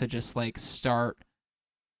able to just like start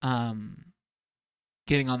um,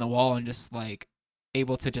 getting on the wall and just like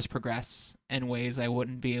able to just progress in ways I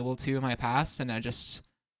wouldn't be able to in my past. And I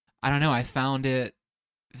don't know, I found it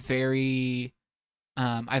very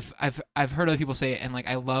I've heard other people say it and like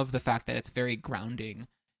I love the fact that it's very grounding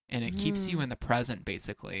and it keeps you Mm. in the present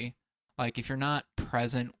basically. Like if you're not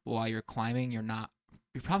present while you're climbing, you're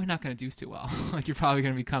probably not going to do too well. Like you're probably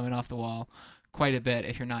going to be coming off the wall quite a bit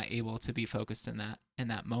if you're not able to be focused in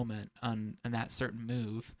that moment on in that certain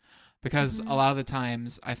move. Because a Mhm. lot of the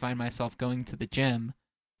times I find myself going to the gym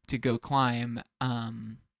to go climb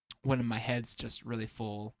when my head's just really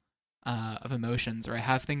full of emotions or I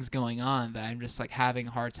have things going on that I'm just like having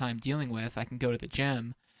a hard time dealing with. I can go to the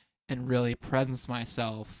gym and really presence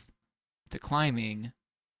myself to climbing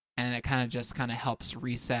and it kind of helps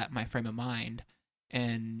reset my frame of mind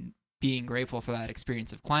and being grateful for that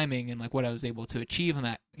experience of climbing and like what I was able to achieve on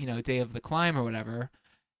that day of the climb or whatever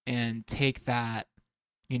and take that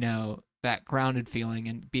that grounded feeling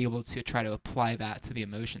and be able to try to apply that to the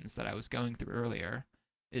emotions that I was going through earlier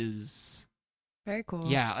is Very cool.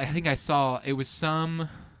 yeah, I think I saw it was some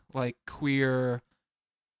like queer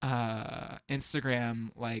Instagram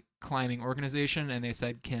like climbing organization and they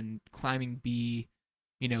said can climbing be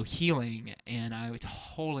healing and I would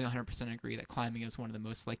totally 100% agree that climbing is one of the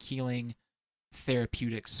most like healing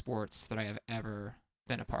therapeutic sports that I have ever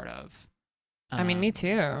been a part of. I mean, me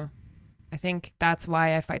too. I think that's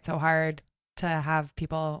why I fight so hard to have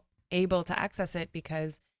people able to access it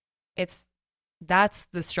because it's that's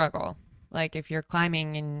the struggle. Like if you're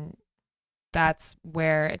climbing and that's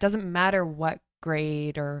where it doesn't matter what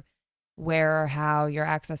grade or where or how you're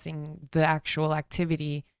accessing the actual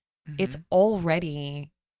activity, it's Mhm.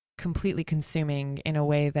 already completely consuming in a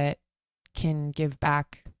way that can give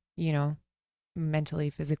back, mentally,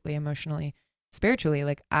 physically, emotionally, spiritually.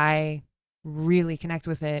 Like I really connect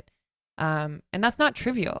with it. And that's not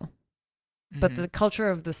trivial, but Mhm. the culture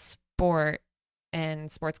of the sport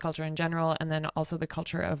and sports culture in general, and then also the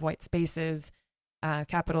culture of white spaces,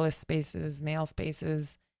 capitalist spaces, male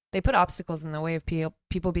spaces, they put obstacles in the way of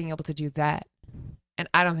people being able to do that. And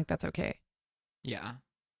I don't think that's okay. Yeah.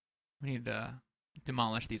 We need to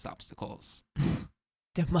demolish these obstacles.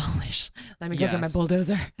 Demolish. Let me go get my Yes.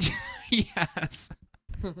 bulldozer. Yes.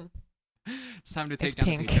 It's time to take It's down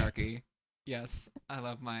pink. the patriarchy. Yes. I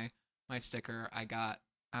love my sticker. I got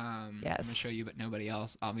I'm gonna Yes. show you but nobody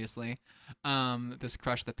else, obviously. This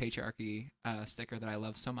Crush the Patriarchy sticker that I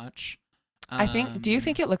love so much. I think, do you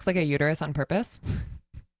think it looks like a uterus on purpose?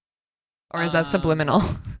 Or is that Um, subliminal?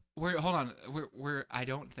 hold on. We're I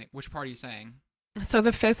don't think which part are you saying? So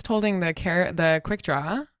the fist holding the quick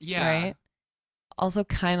draw, Yeah. right? Also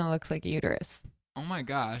kind of looks like a uterus. Oh my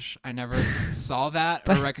gosh. I never saw that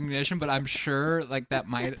But- or recognition, but I'm sure like that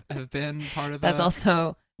might have been part of That's the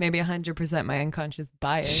also maybe 100% my unconscious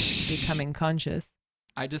bias becoming conscious.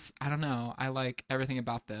 I don't know. I like everything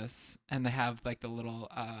about this. And they have like the little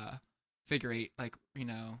figure eight, like,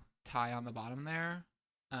 tie on the bottom there.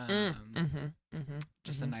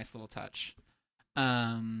 Just a nice little touch.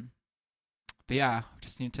 But yeah,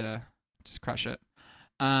 just need to just crush it.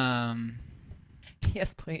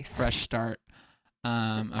 Yes, please. Fresh start.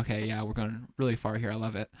 Okay, yeah, we're going really far here. I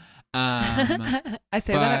love it. I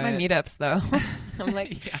say that at my but- meetups, though. I'm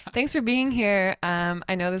like, yeah. thanks for being here.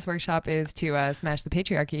 I know this workshop is to smash the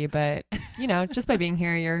patriarchy, but just by being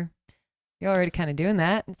here, you're already kind of doing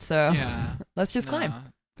that. So Yeah. let's just No, climb.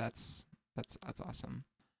 That's awesome.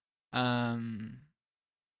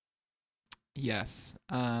 Yes.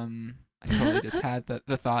 I totally just had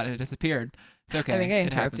the thought and it disappeared. It's okay. I think I It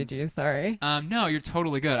interrupted happens. you. Sorry. No, you're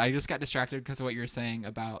totally good. I just got distracted because of what you were saying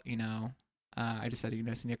about, I just said,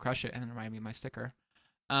 just need to crush it, and then it reminded me of my sticker.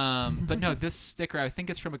 But no, this sticker, I think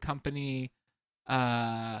it's from a company,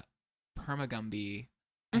 Permagumby.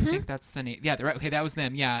 I Mhm. think that's the name. Yeah, right. Okay, that was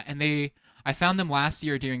them. Yeah, and I found them last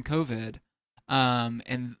year during COVID.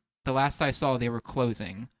 And the last I saw, they were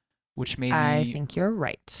closing, which made I me think you're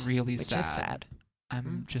right, really which sad. is sad.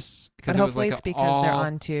 I'm just But because it was hopefully like it's because they're all,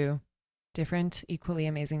 on to different, equally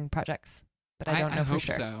amazing projects. But I don't know I for hope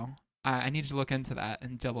sure. so. I need to look into that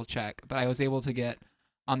and double check. But I was able to get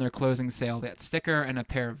on their closing sale that sticker and a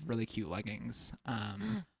pair of really cute leggings.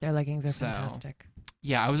 Their leggings are so- fantastic.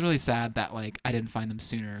 Yeah, I was really sad that I didn't find them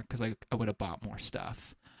sooner because I would have bought more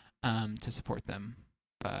stuff to support them.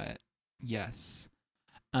 But yes,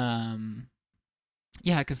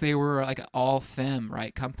 yeah, because they were like all femme,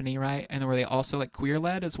 right, company, right, and were they also like queer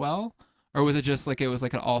led as well, or was it just like it was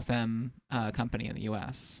like an all femme company in the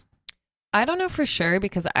U.S.? I don't know for sure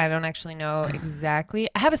because I don't actually know exactly.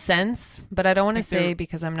 I have a sense, but I don't want to think they're- say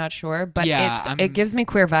because I'm not sure. But Yeah, it gives me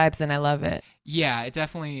queer vibes and I love it. Yeah, it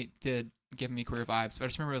definitely did give me queer vibes. But I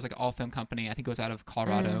just remember it was like an all femme company. I think it was out of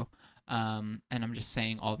Colorado. And I'm just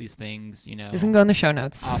saying all these things, This can go in the show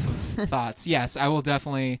notes. off of thoughts. Yes, I will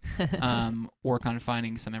definitely work on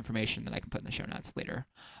finding some information that I can put in the show notes later.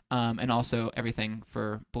 And also everything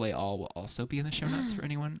for Belay All will also be in the show notes for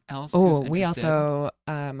anyone else. who's Oh, we interested. also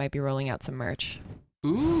might be rolling out some merch.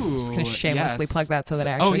 Ooh, Just gonna shamelessly yes. plug that so that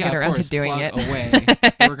I Oh, actually yeah, get of around to course, doing plug it. away.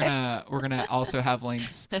 we're gonna also have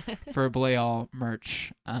links for Belay All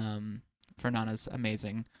merch for Nana's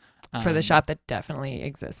amazing. For the shop that definitely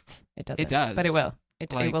exists. It doesn't. It does. But it will.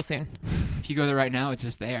 It Like, will soon. If you go there right now, it's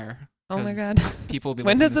just there. Oh my 'cause God. People will be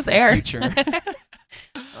When listening does to this in air? the future.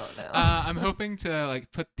 Oh no. I'm hoping to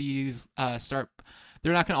put these start.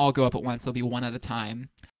 They're not gonna all go up at once. They'll be one at a time.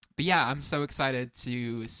 But yeah, I'm so excited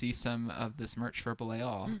to see some of this merch for Belay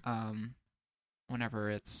All. Whenever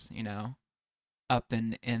it's up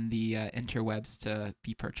in the interwebs to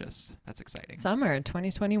be purchased. That's exciting. Summer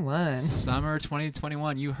 2021. Summer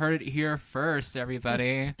 2021. You heard it here first,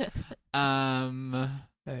 everybody.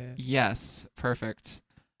 Yes, perfect.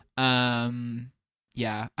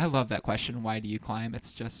 Yeah, I love that question. Why do you climb?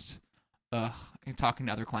 It's just, and talking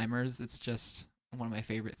to other climbers, it's just one of my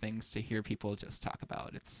favorite things to hear people just talk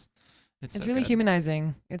about. It's It's so really good.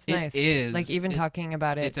 humanizing. It's It nice. is. Like even It- talking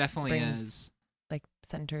about It it, definitely brings- is. like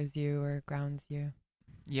centers you or grounds you.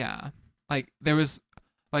 Yeah. Like there was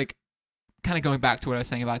kind of going back to what I was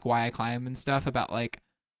saying about why I climb and stuff about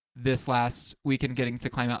this last weekend getting to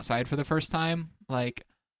climb outside for the first time.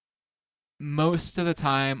 Most of the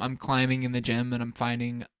time I'm climbing in the gym and I'm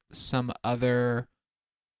finding some other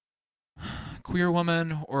queer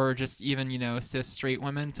woman or just even, cis straight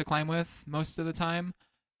women to climb with most of the time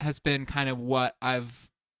has been kind of what I've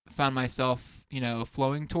found myself,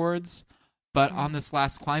 flowing towards. But on this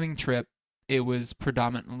last climbing trip, it was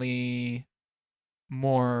predominantly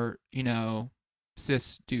more,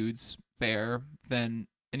 cis dudes there than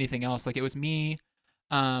anything else. It was me,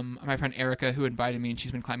 my friend Erica, who invited me, and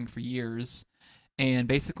she's been climbing for years. And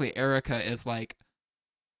basically, Erica is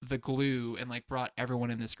the glue and brought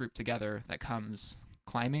everyone in this group together that comes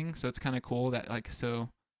climbing. So it's kind of cool that so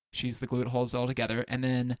she's the glue that holds it all together. And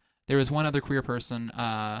then there was one other queer person,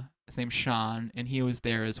 his name's Sean, and he was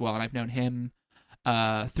there as well. And I've known him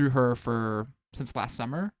through her since last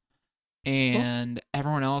summer. And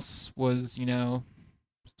everyone else was,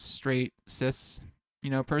 straight cis,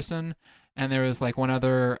 person. And there was one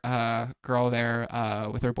other girl there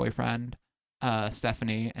with her boyfriend,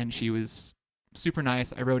 Stephanie, and she was super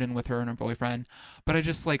nice. I rode in with her and her boyfriend, but I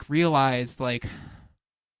just realized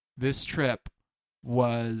this trip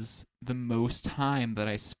was the most time that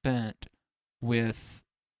I spent with,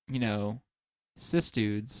 cis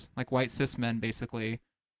dudes, white cis men, basically,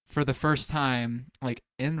 for the first time,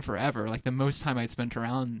 in forever. The most time I'd spent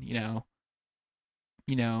around,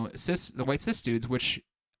 the white cis dudes, which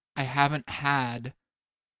I haven't had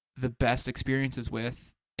the best experiences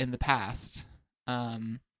with in the past.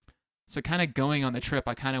 So kind of going on the trip,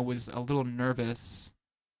 I kind of was a little nervous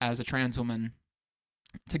as a trans woman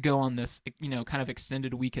to go on this, kind of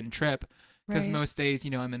extended weekend trip, because Right. most days,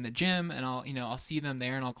 I'm in the gym and I'll see them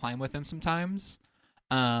there and I'll climb with them sometimes,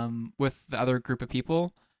 with the other group of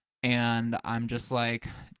people, and I'm just like,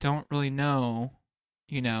 don't really know,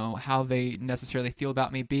 how they necessarily feel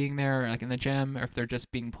about me being there, like in the gym, or if they're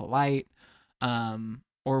just being polite,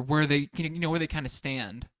 or where they, where they kind of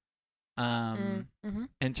stand, Mm-hmm.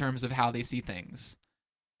 in terms of how they see things.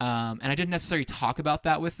 And I didn't necessarily talk about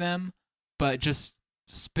that with them, but just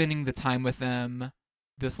spending the time with them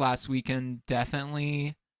this last weekend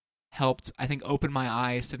definitely helped, I think, open my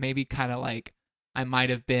eyes to maybe kind of like I might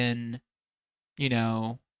have been,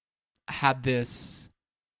 had this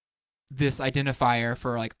identifier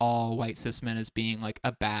for like all white cis men as being like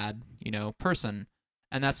a bad, person.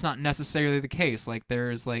 And that's not necessarily the case. Like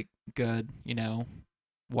there's like good,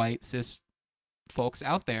 white cis folks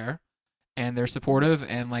out there, and they're supportive,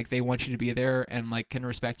 and like they want you to be there, and like can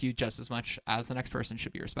respect you just as much as the next person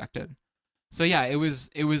should be respected. So yeah, it was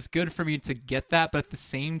good for me to get that, but at the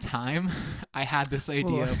same time, I had this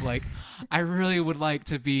idea Ooh. of like I really would like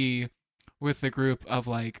to be with a group of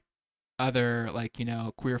like other like,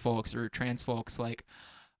 queer folks or trans folks, like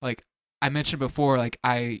I mentioned before, like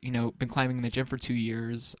I, been climbing in the gym for 2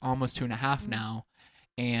 years, almost 2.5 now,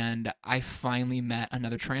 and I finally met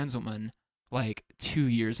another trans woman like 2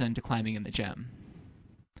 years into climbing in the gym.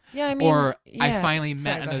 Yeah, I mean, Or I yeah. finally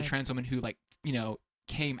met Sorry, go another ahead. trans woman who like,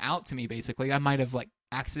 came out to me basically. I might have like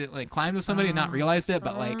accidentally climbed with somebody and not Uh, realized it,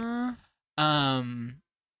 but like uh, um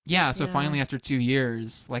yeah, so yeah. finally after 2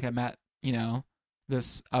 years, like I met,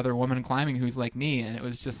 this other woman climbing who's like me, and it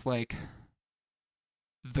was just like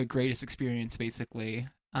the greatest experience basically,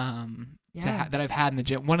 Yeah. that I've had in the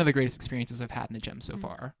gym. One of the greatest experiences I've had in the gym so Mm.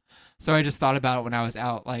 far. So I just thought about it when I was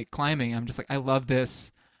out like climbing. I'm just like, I love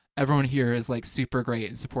this. Everyone here is like super great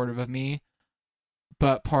and supportive of me,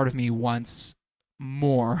 but part of me wants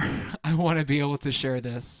more. I want to be able to share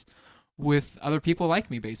this with other people like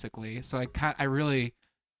me basically. So I really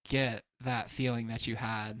get that feeling that you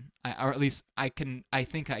had, or at least I think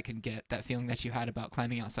I can get that feeling that you had about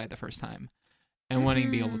climbing outside the first time, and wanting to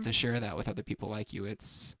be able Mm-hmm. to share that with other people like you.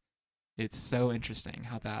 It's so interesting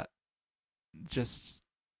how that just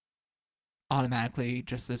automatically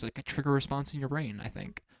just is like a trigger response in your brain, I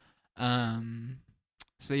think. Um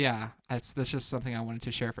so yeah, that's just something I wanted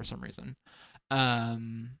to share for some reason.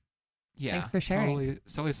 Um yeah, Thanks for sharing.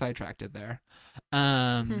 totally sidetracked it there.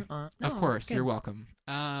 Of No, it's course, you're good. welcome.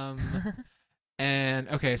 And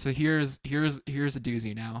okay, so here's a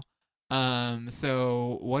doozy now.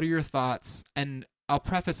 So what are your thoughts? And I'll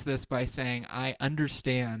preface this by saying I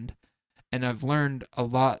understand, and I've learned a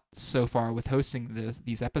lot so far with hosting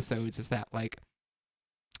these episodes, is that like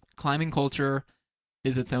climbing culture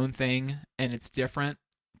is its own thing, and it's different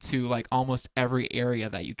to like almost every area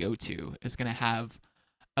that you go to is going to have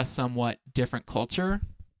a somewhat different culture.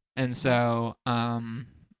 And so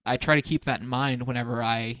I try to keep that in mind whenever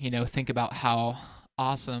I, think about how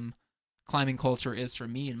awesome climbing culture is for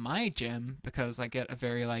me in my gym, because I get a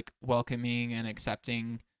very like welcoming and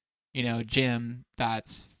accepting, gym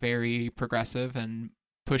that's very progressive and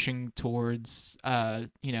pushing towards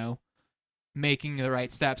making the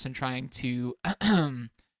right steps and trying to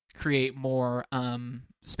create more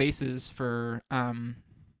spaces for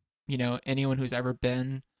anyone who's ever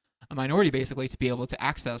been a minority basically to be able to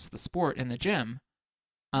access the sport in the gym.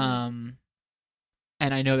 Mhm. Um,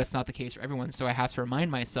 and I know that's not the case for everyone, so I have to remind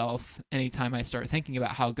myself anytime I start thinking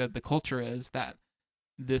about how good the culture is that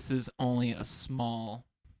this is only a small,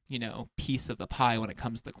 piece of the pie when it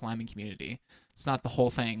comes to the climbing community. It's not the whole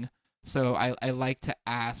thing. So I like to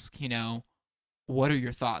ask, what are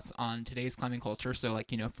your thoughts on today's climbing culture? So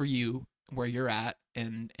like, for you, where you're at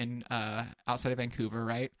in outside of Vancouver,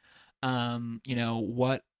 right?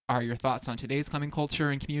 What are your thoughts on today's climbing culture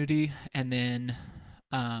and community? And then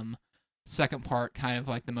um second part, kind of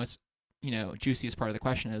like the most, juiciest part of the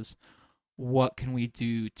question is, what can we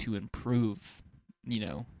do to improve,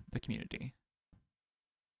 the community?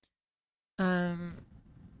 Um,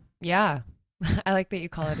 yeah. I like that you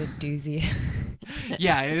call it a doozy.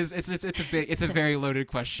 Yeah, it is. It's a very loaded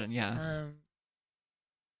question. Yes. Um,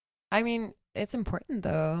 I mean, it's important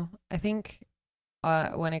though. I think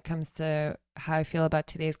when it comes to how I feel about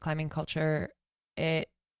today's climbing culture, it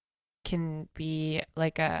can be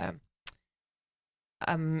like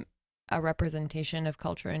um a representation of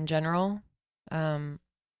culture in general. Um,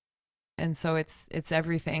 and so it's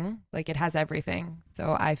everything. Like it has everything.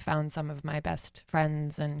 So I found some of my best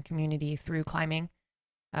friends and community through climbing.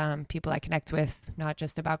 People I connect with, not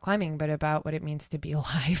just about climbing, but about what it means to be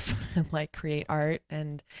alive and like create art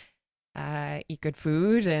and eat good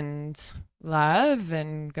food and love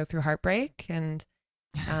and go through heartbreak. And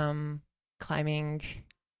climbing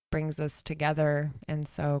brings us together. And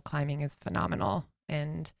so climbing is phenomenal.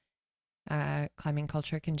 And climbing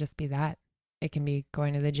culture can just be that. It can be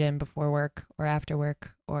going to the gym before work or after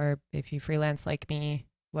work, or if you freelance like me,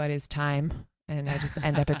 what is time? And I just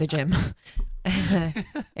end up at the gym.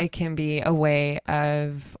 It can be a way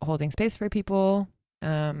of holding space for people,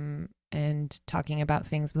 and talking about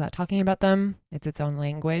things without talking about them. It's its own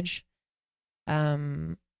language.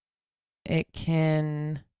 It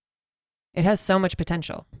has so much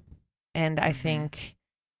potential. And I think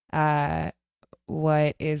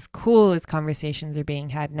what is cool is conversations are being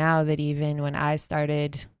had now that even when I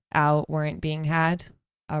started out weren't being had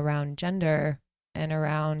around gender and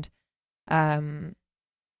around,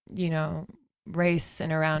 race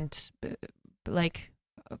and around like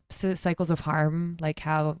cycles of harm, like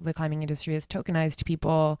how the climbing industry has tokenized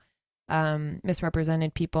people,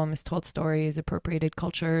 misrepresented people, mistold stories, appropriated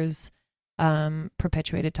cultures,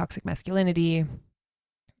 perpetuated toxic masculinity.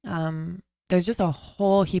 There's just a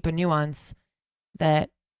whole heap of nuance that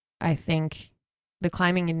I think the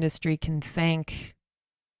climbing industry can thank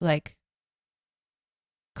like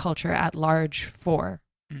culture at large for.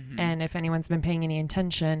 And if anyone's been paying any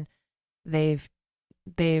attention, they've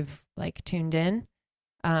like tuned in.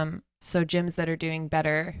 So gyms that are doing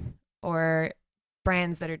better, or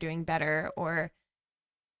brands that are doing better, or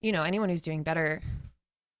anyone who's doing better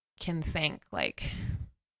can thank like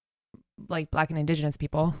Black and Indigenous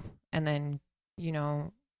people, and then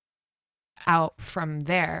out from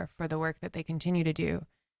there for the work that they continue to do.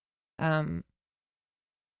 And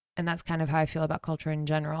that's kind of how I feel about culture in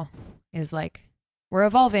general, is like we're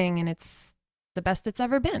evolving and it's the best it's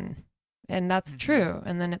ever been. And that's true.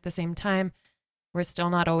 And then at the same time, we're still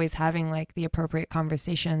not always having like the appropriate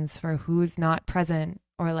conversations for who's not present,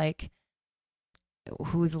 or like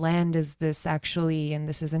whose land is this actually, and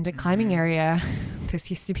this isn't a climbing area. This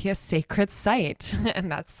used to be a sacred site,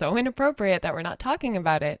 and that's so inappropriate that we're not talking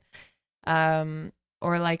about it. Or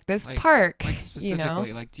like this park, like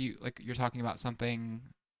specifically, like do you like you're talking about something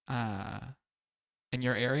in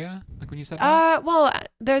your area, like when you said that? Well,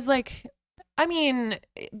 there's like, I mean,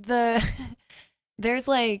 there's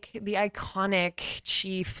like the iconic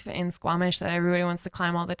chief in Squamish that everybody wants to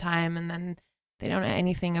climb all the time, and then they don't know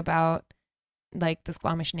anything about like the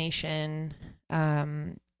Squamish Nation,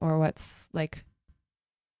 or what's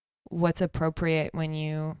appropriate when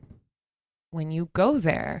you go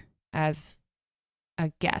there as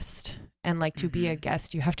a guest. And like to be a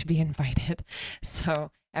guest, you have to be invited.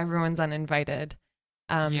 So everyone's uninvited.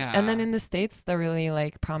 And then in the States, the really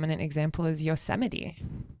like prominent example is Yosemite.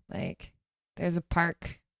 Like there's a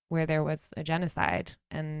park where there was a genocide,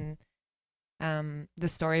 and the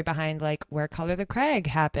story behind like where Color the Crag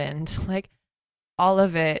happened, like all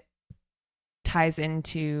of it ties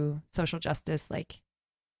into social justice, like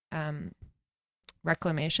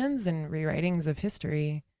reclamations and rewritings of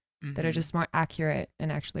history that are just more accurate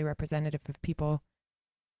and actually representative of people.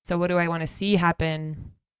 So what do I want to see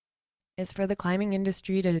happen is for the climbing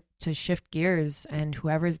industry to shift gears, and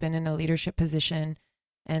whoever's been in a leadership position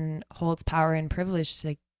and holds power and privilege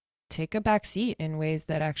to take a back seat in ways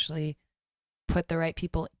that actually put the right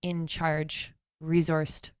people in charge,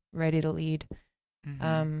 resourced, ready to lead.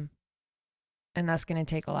 And that's going to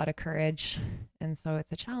take a lot of courage. And so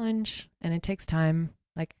it's a challenge, and it takes time.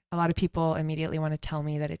 Like a lot of people immediately want to tell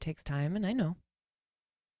me that it takes time, and I know.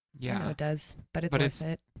 Yeah. I know it does, but it's worth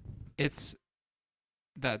it.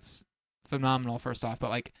 That's phenomenal, first off, but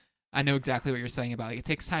like I know exactly what you're saying about like it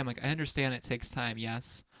takes time. Like I understand it takes time,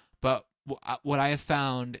 yes, but what I have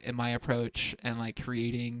found in my approach and like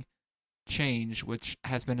creating change, which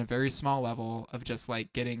has been a very small level of just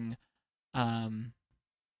like getting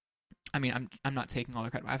I mean, I'm not taking all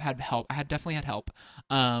the credit. I've had help. I had definitely had help.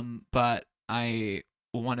 But I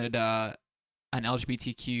wanted an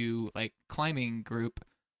LGBTQ like climbing group,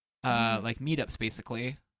 like meetups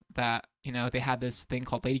basically, that they had this thing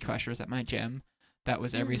called Lady Crushers at my gym that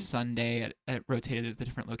was every Sunday. It rotated at the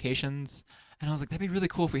different locations, and I was like, that'd be really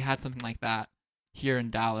cool if we had something like that here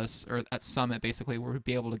in Dallas, or at Summit basically, where we'd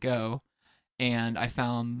be able to go. And I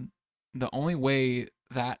found the only way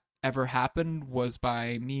that ever happened was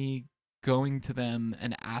by me going to them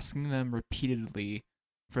and asking them repeatedly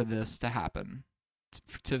for this to happen,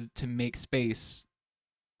 to make space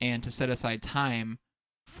and to set aside time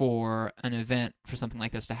for an event for something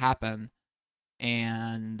like this to happen.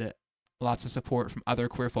 And lots of support from other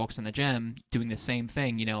queer folks in the gym doing the same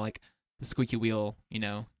thing, like the squeaky wheel,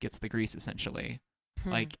 gets the grease essentially.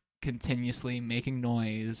 Like continuously making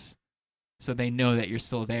noise so they know that you're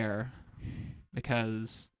still there,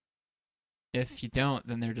 because if you don't,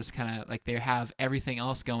 then they're just kind of like they have everything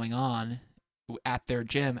else going on at their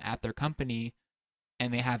gym, at their company,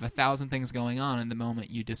 and they have 1,000 things going on. And the moment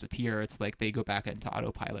you disappear, it's like they go back into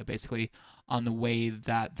autopilot, basically, on the way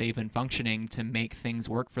that they've been functioning to make things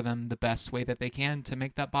work for them the best way that they can to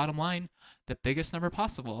make that bottom line the biggest number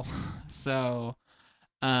possible. So,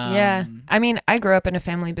 Yeah. I mean, I grew up in a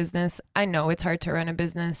family business. I know it's hard to run a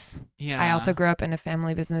business. yeah. I also grew up in a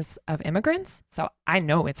family business of immigrants. So I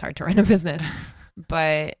know it's hard to run a business.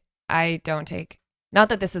 But I don't take, not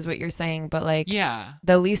that this is what you're saying, but like yeah.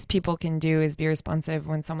 the least people can do is be responsive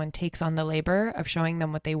when someone takes on the labor of showing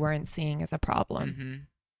them what they weren't seeing as a problem. Mm-hmm.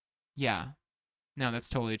 Yeah. No, that's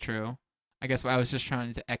totally true. I guess I was just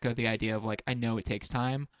trying to echo the idea of like, I know it takes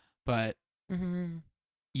time, but Mm-hmm.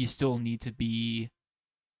 you still need to be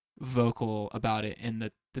vocal about it in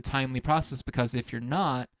the timely process, because if you're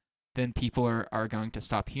not, then people are going to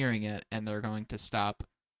stop hearing it, and they're going to stop,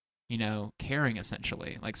 caring,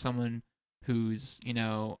 essentially. Like someone who's,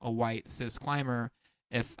 a white cis climber,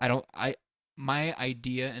 if my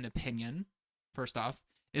idea and opinion, first off,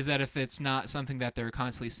 is that if it's not something that they're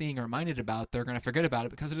constantly seeing or reminded about, they're going to forget about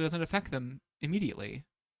it because it doesn't affect them immediately.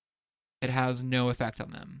 It has no effect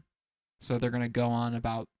on them. So they're going to go on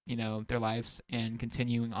about, their lives and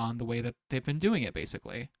continuing on the way that they've been doing it,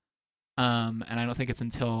 basically. And I don't think it's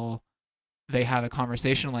until they have a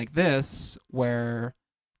conversation like this where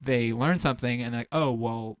they learn something and like, oh,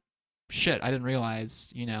 well, shit, I didn't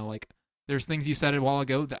realize, like there's things you said a while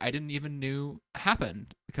ago that I didn't even knew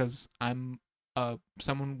happened, because I'm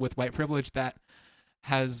someone with white privilege that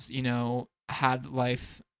has, had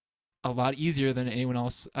life a lot easier than anyone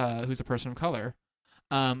else who's a person of color.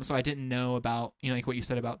 So I didn't know about, like what you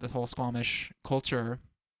said about this whole Squamish culture,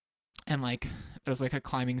 and like there's like a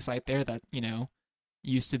climbing site there that,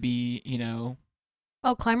 used to be,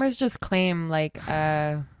 Oh, climbers just claim like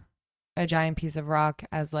a giant piece of rock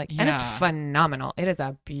as like, and it's Yeah. phenomenal. It is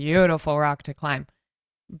a beautiful rock to climb,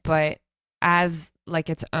 but as like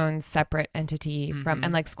its own separate entity from, Mhm.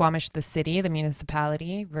 and like Squamish, the city, the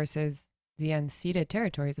municipality versus the unceded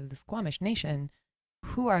territories of the Squamish Nation,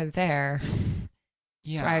 who are there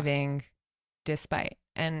Yeah. thriving despite.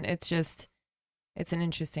 And it's just, it's an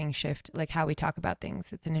interesting shift, like how we talk about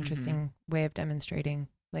things. It's an interesting way of demonstrating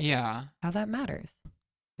like Yeah. how that matters.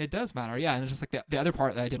 It does matter. Yeah. And it's just like the other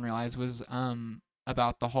part that I didn't realize was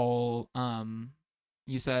about the whole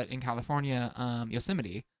you said in California,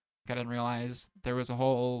 Yosemite. I didn't realize there was a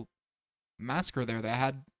whole massacre there that I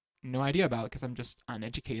had no idea about, because I'm just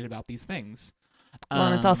uneducated about these things. Well,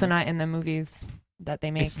 and it's also not in the movies that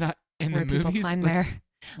they make It's not in the where people movies. climb Like, there.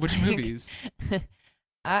 which Like, movies?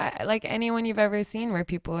 Like anyone you've ever seen where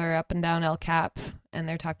people are up and down El Cap and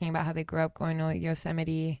they're talking about how they grew up going to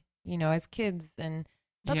Yosemite, as kids, and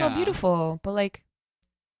that's all Yeah. beautiful. But like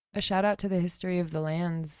a shout out to the history of the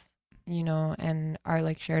lands, and our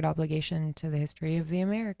like shared obligation to the history of the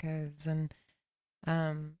Americas, and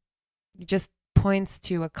it just points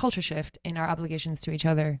to a culture shift in our obligations to each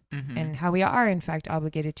other, Mhm. and how we are in fact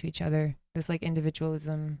obligated to each other. This like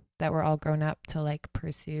individualism that we're all grown up to like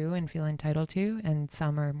pursue and feel entitled to, and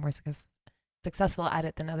some are more successful at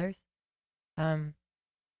it than others.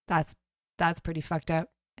 That's pretty fucked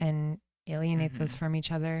up and alienates us Mhm. from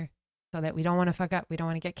each other, so that we don't want to fuck up, we don't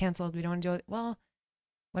want to get canceled, we don't want to do it. Well,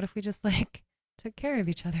 what if we just like took care of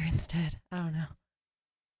each other instead? I don't know.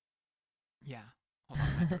 Yeah. Hold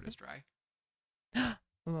on, my throat is dry.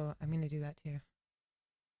 Oh, I'm gonna do that too.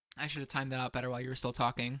 I should have timed that out better while you were still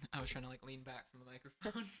talking. I was trying to like lean back from the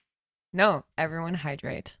microphone. No, everyone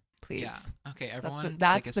hydrate, please. Yeah. Okay, everyone,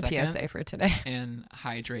 That's take the a second PSA for today. and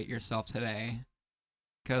hydrate yourself today.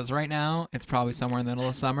 Because right now, it's probably somewhere in the middle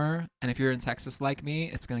of summer, and if you're in Texas like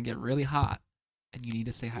me, it's going to get really hot, and you need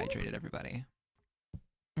to stay hydrated, everybody.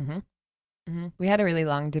 We had a really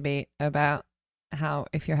long debate about how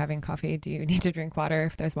if you're having coffee, do you need to drink water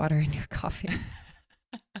if there's water in your coffee?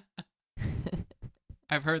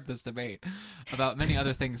 I've heard this debate about many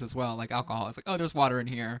other things as well, like alcohol. It's like, oh, there's water in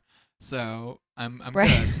here, so I'm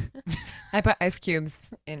Right. good. I put ice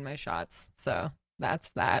cubes in my shots, so that's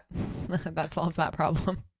that. That solves that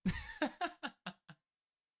problem.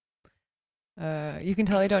 You can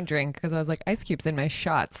tell I don't drink because I was like ice cubes in my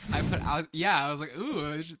shots. I was like,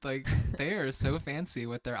 ooh, it's just like they are so fancy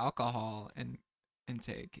with their alcohol and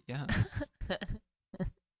intake. Yes.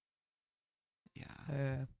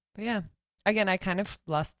 Yeah. But yeah, again, I kind of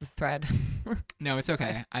lost the thread. No, it's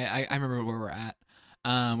okay. I remember where we're at.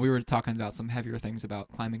 We were talking about some heavier things about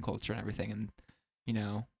climbing culture and everything, and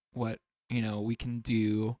what we can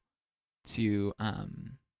do to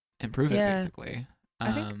improve it, Yeah. basically.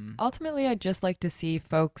 I think ultimately I'd just like to see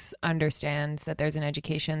folks understand that there's an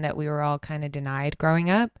education that we were all kind of denied growing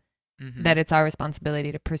up, Mhm. that it's our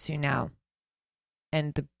responsibility to pursue now.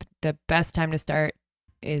 And the best time to start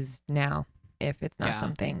is now if it's not Yeah.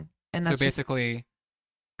 something. And So that's just, basically,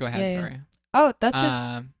 go ahead. Yeah, yeah. Sorry. oh, that's just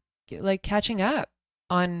Um, like catching up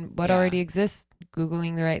on what Yeah. already exists,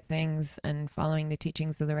 Googling the right things and following the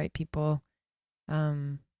teachings of the right people.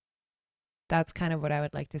 That's kind of what I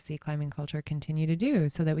would like to see climbing culture continue to do,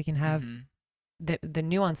 so that we can have mhm. the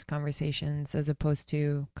nuanced conversations, as opposed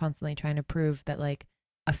to constantly trying to prove that like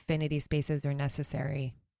affinity spaces are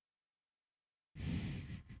necessary.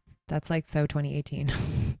 That's like so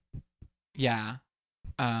 2018. Yeah.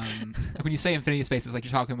 When you say infinity spaces, like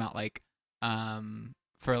you're talking about like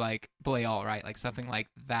for like Belial, right? Like something like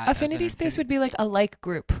that. as an Affinity space would be like a like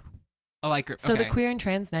group. a like group. So Okay. the queer and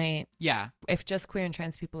trans night, Yeah. if just queer and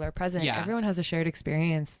trans people are present, Yeah. everyone has a shared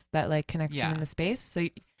experience that like connects them Yeah. in the space. So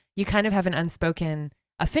you kind of have an unspoken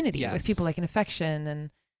affinity with people, Yes. like an affection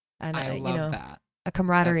and I you love know, that. a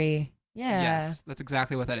camaraderie. That's- Yeah. Yes, that's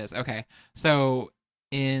exactly what that is. Okay. So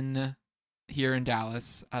here in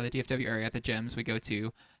Dallas, the DFW area at the gyms we go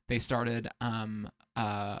to, they started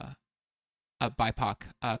a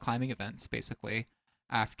BIPOC climbing events basically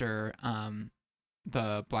after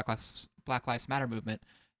the Black Lives Matter movement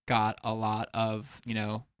got a lot of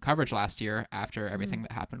coverage last year after everything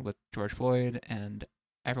that happened with George Floyd and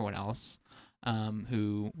everyone else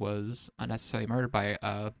who was unnecessarily murdered by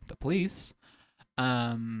the police.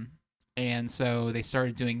 And so they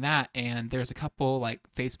started doing that, and there's a couple like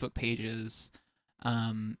Facebook pages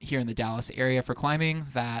here in the Dallas area for climbing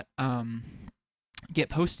that get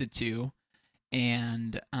posted to,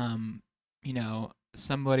 and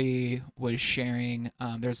somebody was sharing.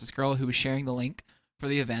 There's this girl who was sharing the link for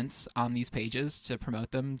the events on these pages to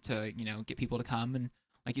promote them, to get people to come and,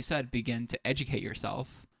 like you said, begin to educate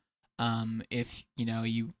yourself. If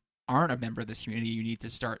you aren't a member of this community, you need to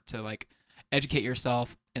start to like educate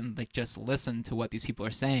yourself and like just listen to what these people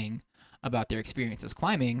are saying about their experiences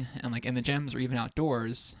climbing, and like in the gyms or even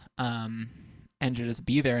outdoors, and to just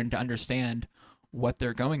be there and to understand what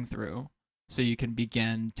they're going through, so you can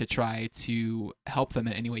begin to try to help them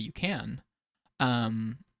in any way you can.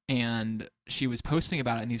 And she was posting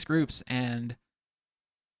about it in these groups, and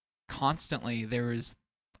constantly there was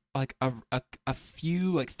like a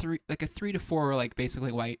few like three to four like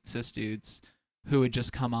basically white cis dudes who would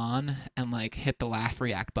just come on and like hit the laugh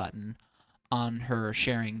react button on her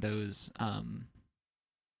sharing those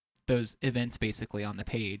events basically on the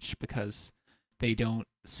page, because they don't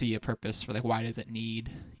see a purpose for like, why does it need,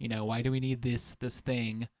 why do we need this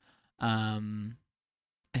thing, and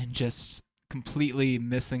just completely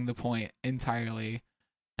missing the point entirely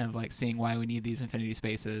of like seeing why we need these infinity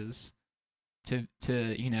spaces to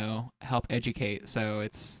help educate. So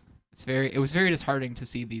it was very disheartening to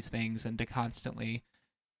see these things and to constantly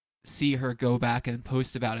see her go back and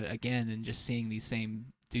post about it again, and just seeing these same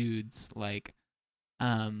dudes like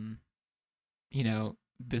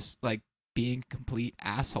this like being complete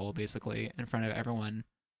asshole basically in front of everyone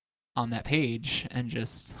on that page, and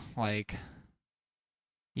just like,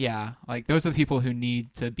 yeah, like those are the people who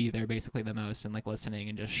need to be there basically the most, and like listening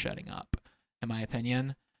and just shutting up, in my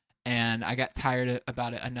opinion. And I got tired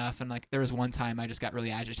about it enough, and like there was one time I just got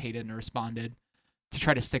really agitated and responded to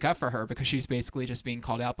try to stick up for her, because she's basically just being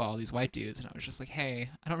called out by all these white dudes, and I was just like, hey,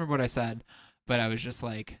 I don't remember what I said, but I was just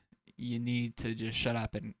like, you need to just shut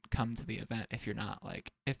up and come to the event. If you're not, like,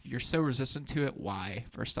 if you're so resistant to it, why?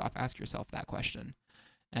 First off, ask yourself that question,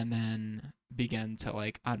 and then begin to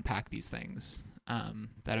like unpack these things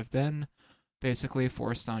that have been basically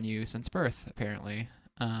forced on you since birth, apparently.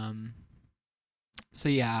 So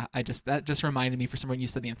yeah, that just reminded me, for someone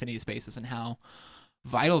used to the infinity spaces and how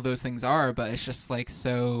vital those things are, but it's just like,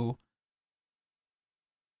 so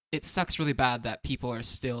it sucks really bad that people are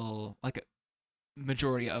still like, a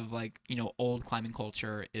majority of like old climbing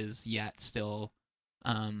culture is yet still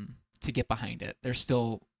to get behind it. There's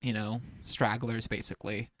still stragglers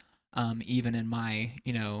basically, even in my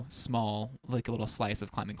small like little slice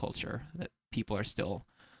of climbing culture, that people are still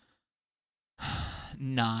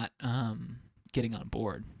not getting on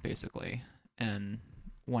board basically, and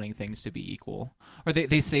wanting things to be equal, or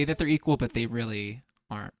they say that they're equal, but they really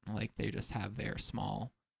aren't. Like they just have their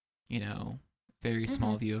small very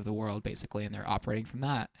small view of the world basically, and they're operating from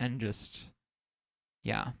that, and just,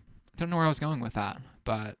 yeah, I don't know where I was going with that,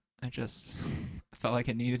 but I just felt like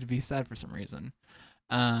it needed to be said for some reason.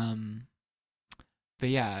 But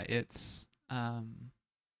yeah, it's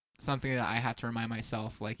something that I have to remind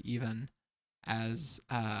myself, like even as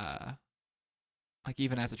a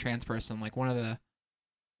trans person, like one of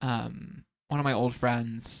one of my old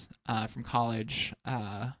friends from college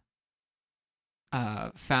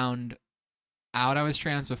found out I was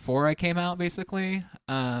trans before I came out, basically.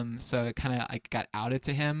 So it kind of like got outed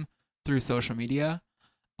to him through social media.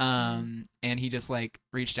 And he just like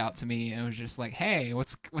reached out to me and was just like, "Hey,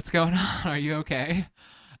 what's going on? Are you okay?"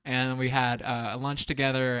 And we had a lunch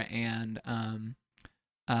together, and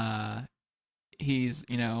he's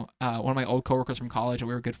one of my old coworkers from college, and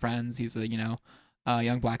we were good friends. He's a a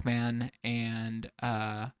young black man, and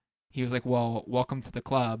he was like, "Well, welcome to the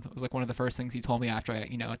club." It was like one of the first things he told me after I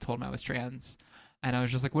told him I was trans, and I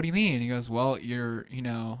was just like, "What do you mean?" And he goes, "Well, you're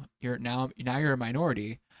now you're a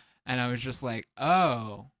minority," and I was just like,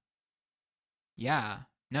 "Oh, yeah,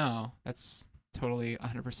 no, that's totally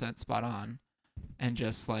 100% spot on," and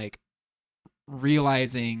just like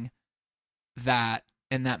realizing that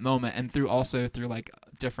in that moment, and through like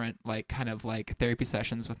different like kind of like therapy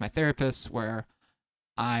sessions with my therapist, where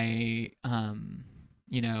I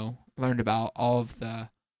learned about all of the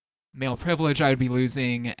male privilege I would be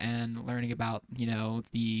losing, and learning about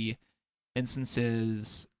the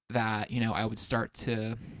instances that I would start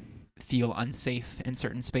to feel unsafe in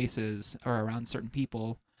certain spaces or around certain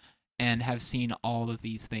people, and have seen all of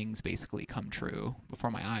these things basically come true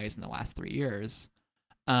before my eyes in the last 3 years.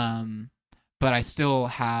 But I still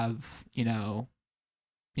have,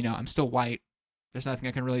 I'm still white. There's nothing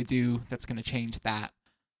I can really do that's going to change that.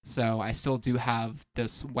 So I still do have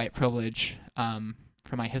this white privilege from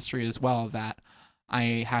my history as well, that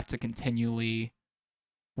I have to continually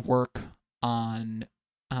work on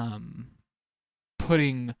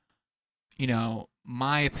putting,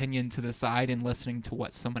 my opinion to the side and listening to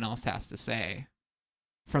what someone else has to say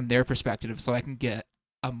from their perspective, so I can get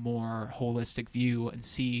a more holistic view and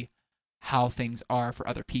see how things are for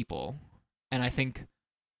other people. And I think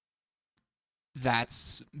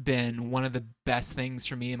that's been one of the best things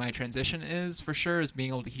for me in my transition, is being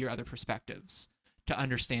able to hear other perspectives, to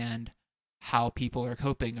understand how people are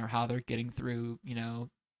coping or how they're getting through,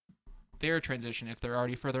 their transition, if they're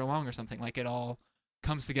already further along or something. Like, it all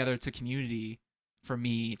comes together to community for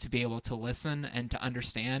me to be able to listen and to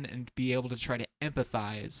understand and be able to try to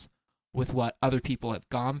empathize with what other people have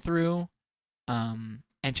gone through,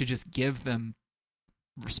 and to just give them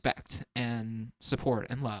respect and support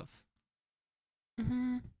and love.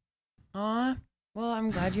 Mm-hmm. Aw. Well,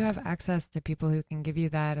 I'm glad you have access to people who can give you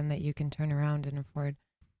that, and that you can turn around and afford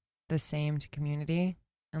the same to community,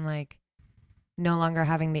 and like no longer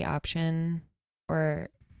having the option,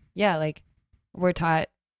 or like we're taught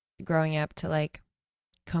growing up to like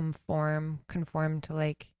conform to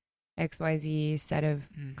like XYZ set of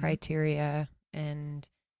criteria, and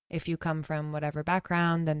if you come from whatever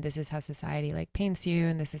background, then this is how society like paints you,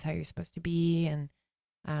 and this is how you're supposed to be. And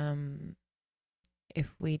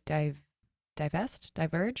if we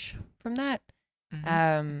diverge from that,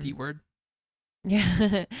 D word,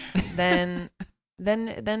 yeah, then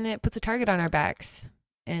it puts a target on our backs,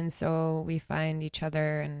 and so we find each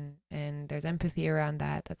other, and there's empathy around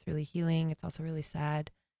that. That's really healing. It's also really sad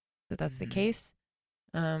that that's the case.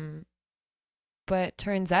 But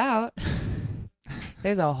turns out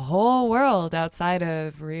there's a whole world outside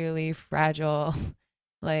of really fragile,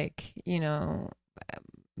 like,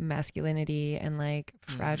 masculinity, and like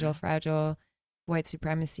fragile white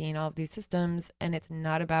supremacy, and all of these systems. And it's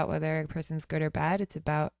not about whether a person's good or bad. It's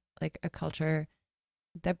about like a culture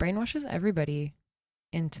that brainwashes everybody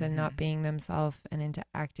into not being themselves, and into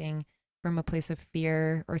acting from a place of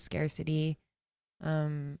fear or scarcity.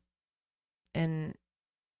 And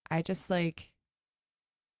I just like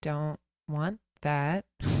don't want that.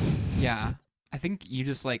 Yeah. I think you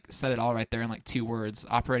just like said it all right there in like 2 words: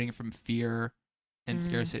 operating from fear and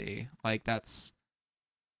scarcity. Like, that's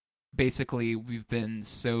basically, we've been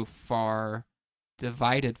so far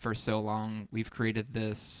divided for so long. We've created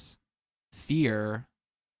this fear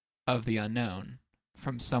of the unknown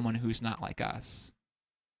from someone who's not like us.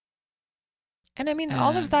 And I mean,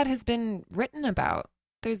 all of that has been written about.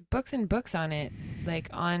 There's books and books on it, like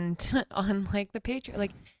on like the Patreon.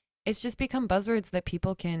 Like, it's just become buzzwords that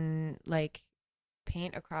people can like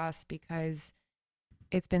paint across, because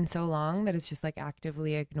it's been so long that it's just like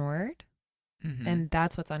actively ignored. And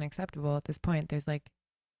that's what's unacceptable at this point.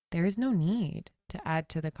 There is no need to add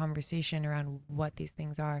to the conversation around what these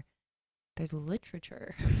things are. There's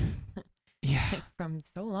literature from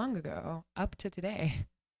so long ago up to today.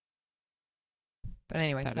 But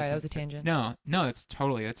anyway, sorry, that was a tangent. No,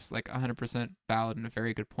 it's like 100% valid and a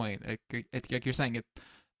very good point. It's like you're saying,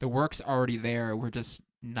 the work's already there. We're just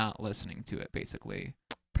not listening to it, basically.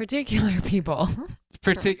 Particular people.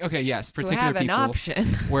 Particular who have people, an option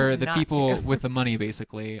where the people to. with the money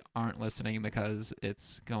basically aren't listening, because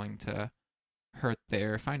it's going to hurt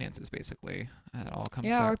their finances. Basically, it all comes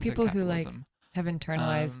Yeah, or back to people who like capitalism. have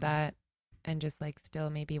internalized Um, that and just like still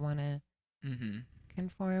maybe want to mhm.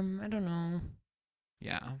 conform. I don't know.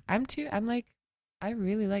 Yeah. I'm like, I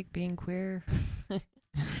really like being queer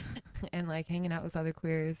and like hanging out with other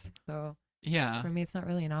queers. So Yeah. for me, it's not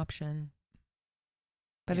really an option.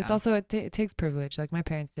 But it's Yeah. also, it takes privilege. Like my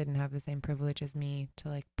parents didn't have the same privilege as me to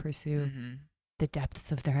like pursue Mhm. the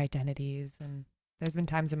depths of their identities. And there's been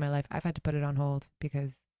times in my life I've had to put it on hold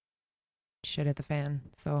because shit hit the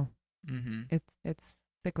fan. So Mhm. it's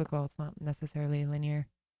cyclical. It's not necessarily linear,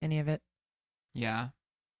 any of it. Yeah.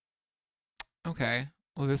 Okay.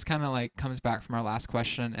 Well, this kind of like comes back from our last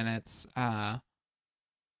question, and it's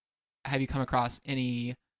have you come across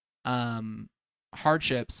any um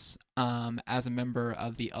hardships as a member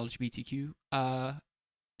of the LGBTQ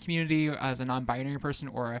community, or as a non-binary person,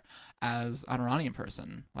 or as an Iranian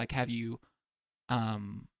person? Like, have you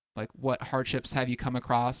like what hardships have you come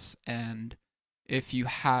across, and if you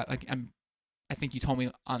have, like, I think you told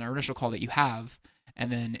me on our initial call that you have,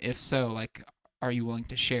 and then if so, like, are you willing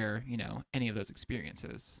to share, any of those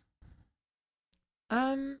experiences?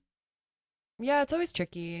 Um, yeah, it's always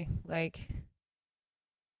tricky. Like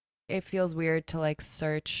it feels weird to like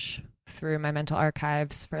search through my mental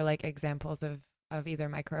archives for like examples of either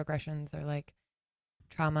microaggressions or like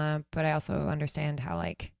trauma, but I also understand how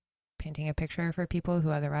like painting a picture for people who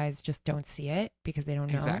otherwise just don't see it because they don't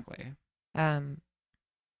know Exactly. um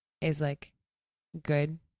is like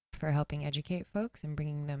good for helping educate folks and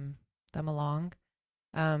bringing them along.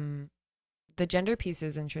 Um the gender piece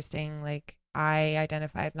is interesting. Like I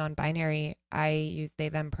identify as non-binary. I use they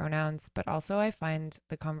them pronouns, but also I find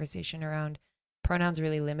the conversation around pronouns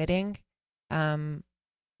really limiting. Um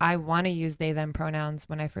I want to use they them pronouns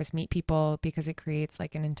when I first meet people because it creates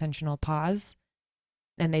like an intentional pause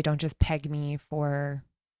and they don't just peg me for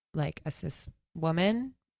like a cis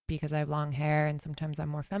woman because I have long hair and sometimes I'm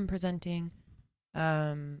more femme presenting.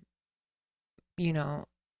 Um you know,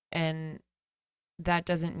 and that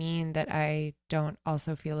doesn't mean that I don't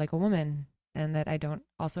also feel like a woman and that I don't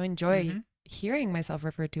also enjoy Mhm. hearing myself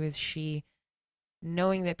referred to as she,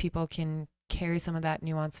 knowing that people can carry some of that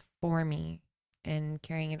nuance for me and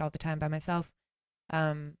carrying it all the time by myself.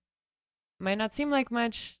 Um, might not seem like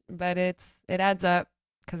much, but it adds up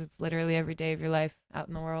because it's literally every day of your life out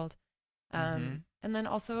in the world. Mhm. And then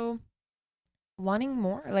also wanting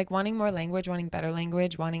more language, wanting better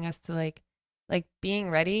language, wanting us to like being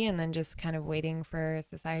ready and then just kind of waiting for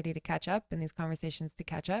society to catch up and these conversations to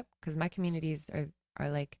catch up because my communities are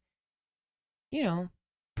like, you know,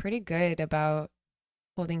 pretty good about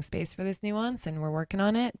holding space for this nuance and we're working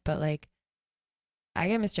on it, but like I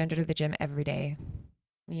get misgendered at the gym every day,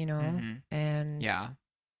 you know, Mhm. and Yeah.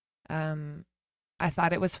 um I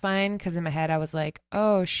thought it was fine because in my head I was like,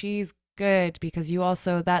 oh, she's good because you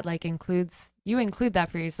also that like includes you include that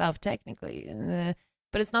for yourself technically.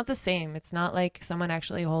 But it's not the same. It's not like someone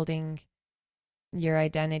actually holding your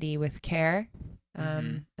identity with care.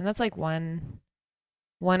 Mhm. And that's like one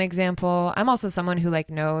example. I'm also someone who like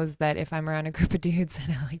knows that if I'm around a group of dudes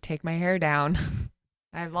and I like take my hair down,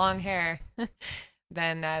 I have long hair,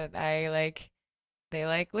 then I like they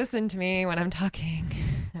like listen to me when I'm talking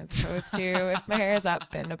as opposed to if my hair is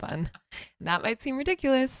up in a bun. And that might seem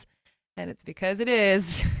ridiculous, and it's because it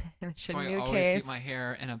is, and it So shouldn't I be the always keep case. my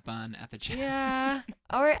hair in a bun at the gym. Yeah.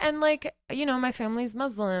 Or and like, you know, my family's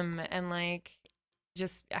Muslim and like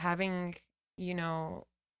just having, you know,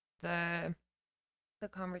 the the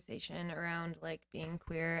conversation around like being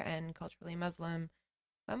queer and culturally Muslim.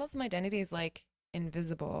 My Muslim identity is like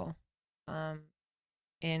invisible. Um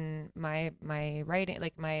in my writing,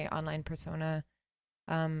 like my online persona,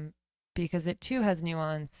 um, because it too has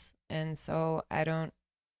nuance, and so I don't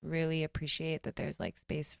really appreciate that there's like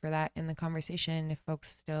space for that in the conversation if folks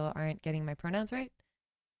still aren't getting my pronouns right,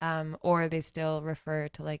 or they still refer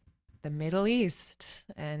to like the Middle East,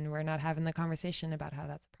 and we're not having the conversation about how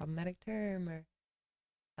that's a problematic term, or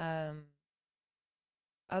um,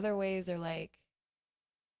 other ways are like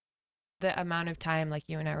the amount of time like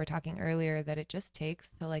you and I were talking earlier that it just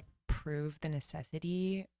takes to like prove the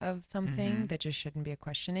necessity of something Mhm. that just shouldn't be a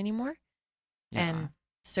question anymore. Yeah. And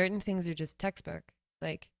certain things are just textbook.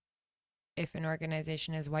 Like if an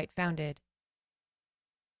organization is white founded,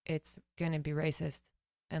 it's going to be racist.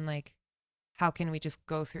 And like how can we just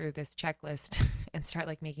go through this checklist and start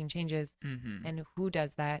like making changes, Mhm. and who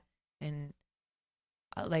does that? And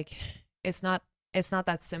like it's not it's not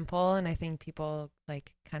that simple, and I think people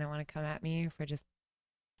like kind of want to come at me for just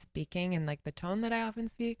speaking and like the tone that I often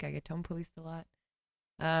speak. I get tone policed a lot.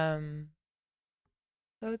 Um,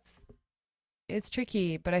 so it's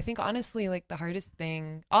tricky, but I think honestly, like the hardest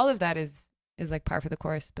thing, all of that is is like par for the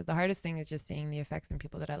course. But the hardest thing is just seeing the effects on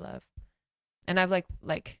people that I love. And I've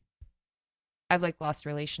I've like lost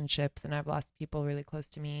relationships, and I've lost people really close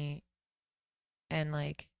to me. And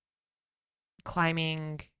like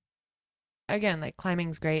climbing, again, like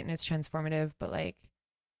climbing's great and it's transformative, but like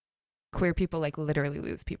queer people like literally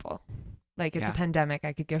lose people. Like it's a pandemic.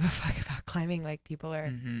 I could give a fuck about climbing. Like people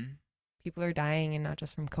are dying, and not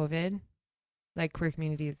just from COVID. Like queer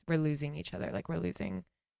communities, we're losing each other. Like we're losing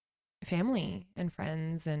family and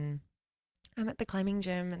friends. And I'm at the climbing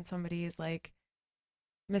gym and somebody is like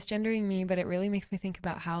misgendering me, but it really makes me think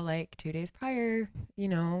about how like 2 days prior, you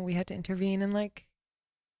know, we had to intervene in like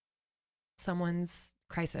someone's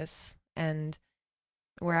crisis. And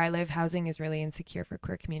where I live, housing is really insecure for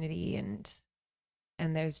queer community, and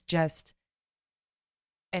there's just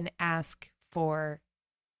an ask for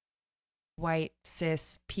white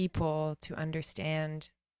cis people to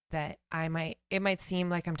understand that it might seem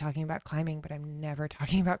like I'm talking about climbing, but I'm never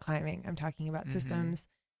talking about climbing. I'm talking about systems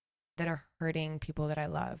that are hurting people that I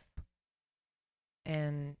love.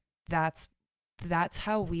 And that's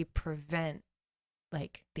how we prevent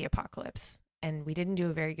like the apocalypse. And we didn't do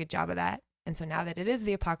a very good job of that. And so now that it is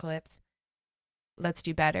the apocalypse, let's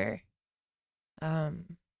do better.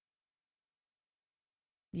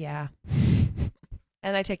 Yeah.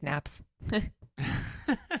 And I take naps.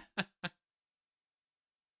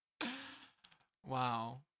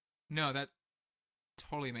 Wow. No, that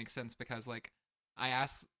totally makes sense, because like I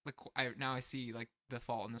asked, like now I see like the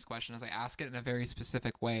fault in this question is I ask it in a very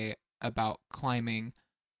specific way about climbing,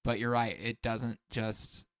 but you're right, it doesn't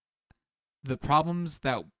just the problems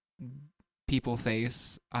that people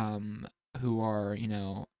face who are, you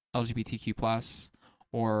know, LGBTQ plus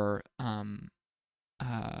or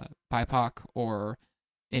BIPOC or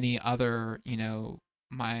any other, you know,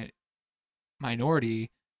 minority,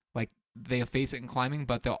 like they face it in climbing,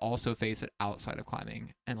 but they'll also face it outside of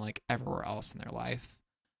climbing and like everywhere else in their life.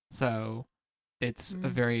 So it's a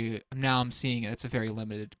very, now I'm seeing it's a very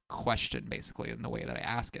limited question basically in the way that I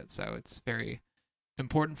ask it. So it's very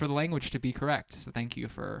important for the language to be correct. So thank you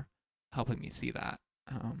for helping me see that.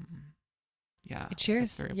 Yeah.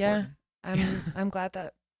 Cheers. Yeah. I'm glad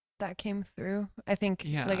that came through. I think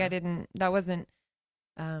like that wasn't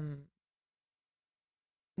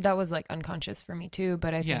that was like unconscious for me too,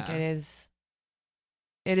 but I think it is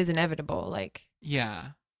inevitable. Like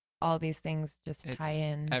all these things just tie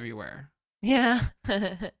in everywhere. Yeah.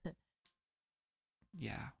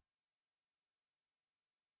 Yeah.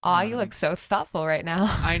 Aw, you look so thoughtful right now.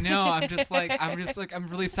 I know. I'm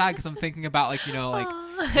really sad because I'm thinking about like, you know, like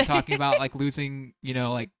you're talking about like losing, you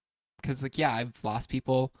know, like, because like, yeah, I've lost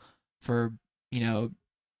people for, you know,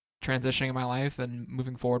 transitioning in my life and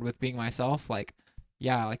moving forward with being myself. Like,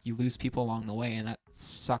 yeah, like you lose people along the way, and that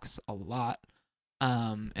sucks a lot.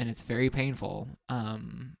 And it's very painful.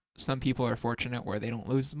 Some people are fortunate where they don't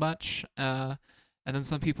lose much. And then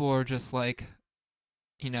some people are just like,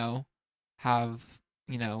 you know, have,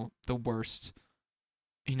 you know, the worst,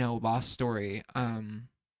 you know, lost story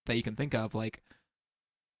that you can think of. Like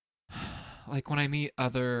when I meet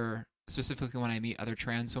specifically when I meet other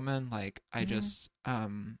trans women, like I just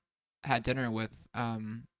had dinner with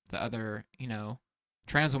the other, you know,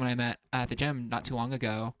 trans woman I met at the gym not too long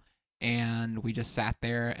ago, and we just sat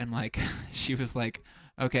there and like she was like,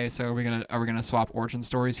 okay, so are we gonna swap origin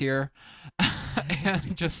stories here?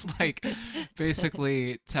 And just like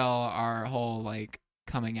basically tell our whole like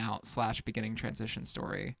coming out / beginning transition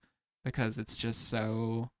story, because it's just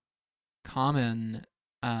so common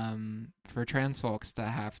for trans folks to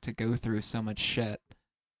have to go through so much shit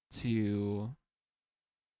to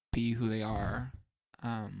be who they are.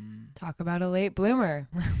 Talk about a late bloomer.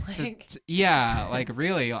 Like, yeah, like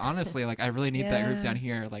really, honestly, like I really need that group down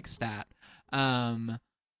here, like stat.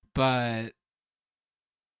 But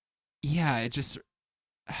yeah, it just,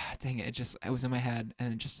 dang it, it was in my head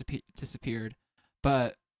and it just disappeared.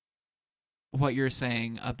 But what you're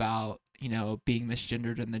saying about, you know, being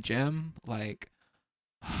misgendered in the gym, like,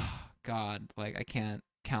 God, like I can't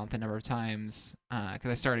count the number of times,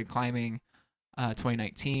 because I started climbing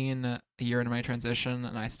 2019, a year into my transition,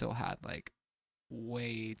 and I still had like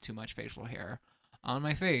way too much facial hair on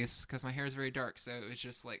my face because my hair is very dark, so it was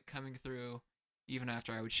just like coming through. Even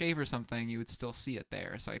after I would shave or something, you would still see it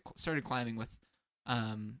there. So I started climbing with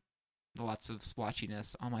lots of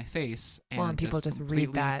splotchiness on my face, and people just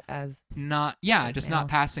read that as not not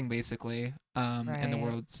passing basically in the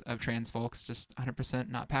worlds of trans folks, just 100%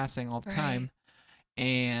 not passing all the time.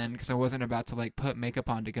 And because I wasn't about to like put makeup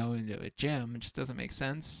on to go into a gym, it just doesn't make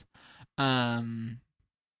sense. And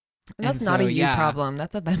And that's And not so, a you yeah, problem.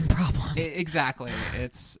 That's a them problem. exactly.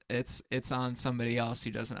 It's on somebody else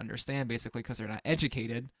who doesn't understand, basically, because they're not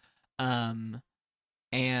educated. Um,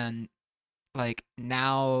 and like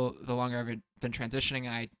now, the longer I've been transitioning,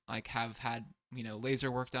 I like have had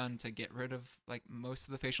laser work done to get rid of like most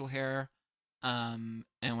of the facial hair. And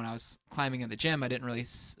when I was climbing in the gym, I didn't really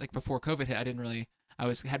like before COVID hit. I didn't really.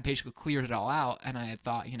 Had basically cleared it all out, and I had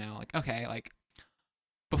thought, like, okay, like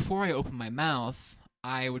before I open my mouth,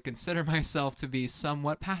 I would consider myself to be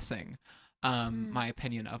somewhat passing. My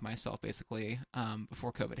opinion of myself, basically,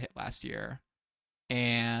 before COVID hit last year,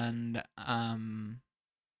 and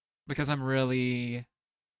because I'm really,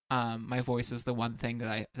 my voice is the one thing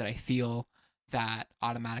that I feel that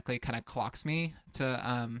automatically kind of clocks me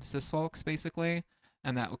to cis folks, basically,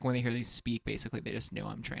 and that when they hear these speak, basically they just know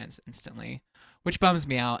I'm trans instantly, which bums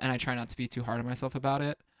me out, and I try not to be too hard on myself about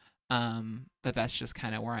it. But that's just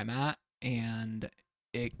kind of where I'm at, and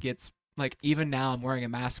it gets like even now I'm wearing a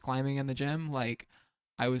mask climbing in the gym. Like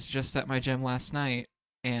I was just at my gym last night,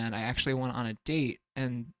 and I actually went on a date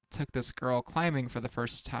and took this girl climbing for the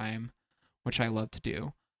first time, which I love to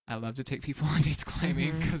do. I love to take people on dates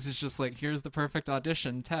climbing because it's just like here's the perfect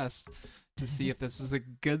audition test to see if this is a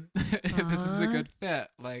good if this is a good fit.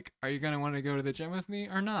 Like, are you gonna want to go to the gym with me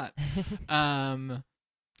or not?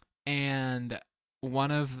 And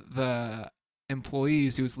one of the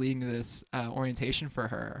employees who was leading this orientation for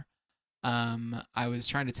her, I was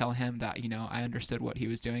trying to tell him that I understood what he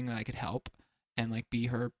was doing, that I could help and like be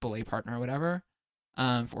her belay partner or whatever,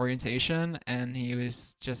 for orientation, and he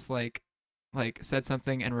was just like said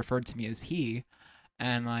something and referred to me as he,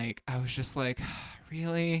 and like I was just like,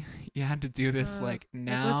 really, you had to do this like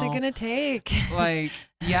now? Like, what's it gonna take? Like,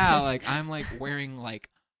 yeah, like I'm like wearing like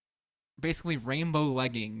basically rainbow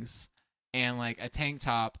leggings and like a tank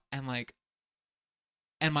top and like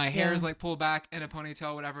and my hair is like pulled back in a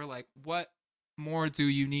ponytail, whatever. Like, what more do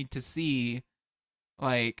you need to see?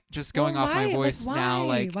 Like, just going off my voice now,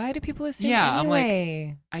 like, why do people assume yeah, anyway? I'm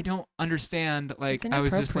like, I don't understand. Like, It's I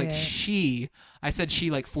was just like, inappropriate. I said she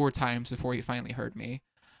like 4 times before he finally heard me,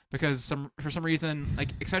 because for some reason, like,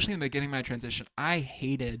 especially in the beginning of my transition, I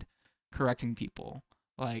hated correcting people.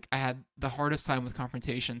 Like, I had the hardest time with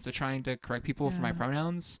confrontation, so trying to correct people for my Yeah.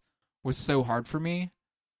 pronouns was so hard for me.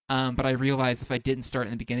 But I realized if I didn't start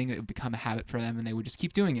in the beginning, it would become a habit for them, and they would just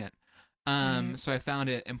keep doing it. Right. So I found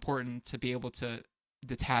it important to be able to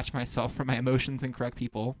detach myself from my emotions and correct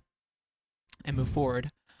people and move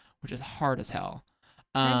forward, which is hard as hell.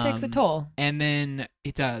 And it takes a toll. And then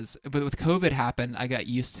it does. But with COVID happened, I got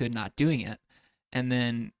used to not doing it. And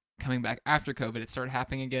then coming back after COVID, it started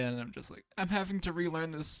happening again. And I'm just like, I'm having to relearn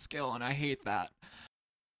this skill, and I hate that.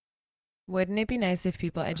 Wouldn't it be nice if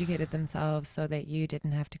people educated themselves so that you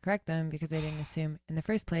didn't have to correct them because they didn't assume in the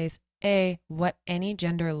first place, A, what any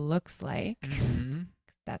gender looks like? Mm-hmm.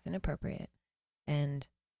 That's inappropriate. And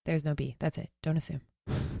there's no B. That's it. Don't assume.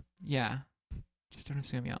 Yeah. Just don't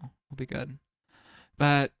assume, y'all. We'll be good.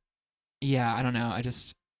 But yeah, I don't know.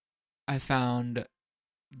 I found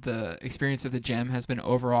the experience of the gym has been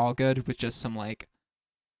overall good, with just some like,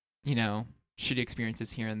 shitty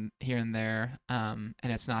experiences here and there. And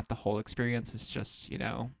it's not the whole experience. It's just,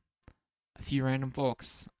 a few random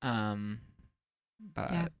folks. But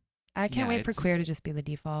Yeah. I can't wait for queer to just be the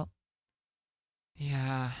default.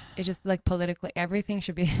 Yeah. It's just like politically, everything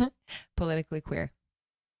should be politically queer.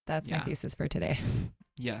 That's my thesis for today.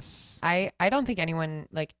 Yes. I don't think anyone,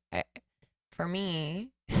 like, for me,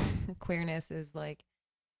 queerness is like,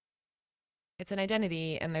 it's an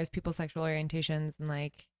identity, and there's people's sexual orientations and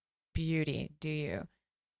like beauty, do you?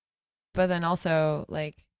 But then also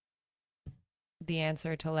like the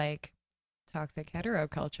answer to like toxic hetero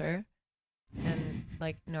culture and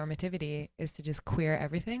like normativity is to just queer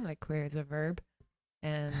everything. Like queer is a verb,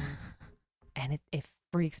 and it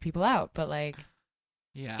freaks people out, but like,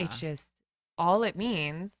 yeah, it's just, all it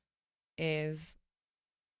means is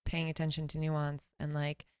paying attention to nuance and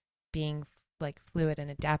like being like fluid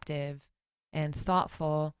and adaptive and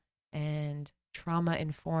thoughtful and trauma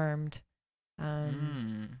informed,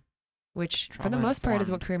 which for the most part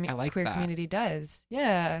is what queer community does.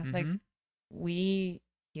 Yeah. Mm-hmm. Like, we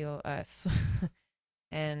heal us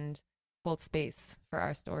and hold space for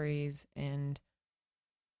our stories and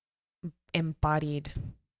embodied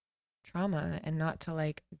trauma, and not to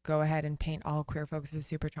like go ahead and paint all queer folks as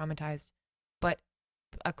super traumatized, but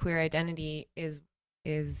a queer identity is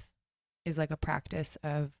like a practice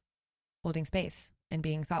of holding space and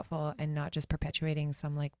being thoughtful and not just perpetuating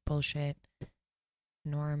some like bullshit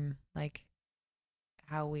norm, like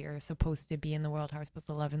how we are supposed to be in the world, how we're supposed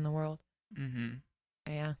to love in the world. Mm-hmm.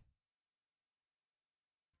 Yeah.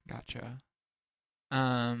 Gotcha.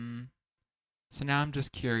 Um, so now I'm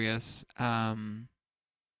just curious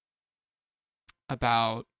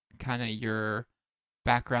about kind of your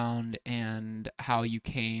background and how you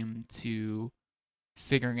came to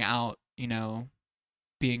figuring out,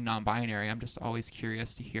 being non-binary. I'm just always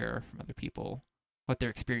curious to hear from other people what their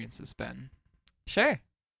experience has been. Sure.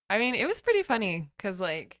 I mean, it was pretty funny because,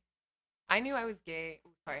 like, I knew I was gay.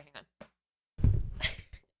 Ooh, sorry, hang on.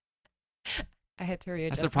 I had to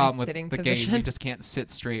readjust That's the problem my with sitting the gays. position. We just can't sit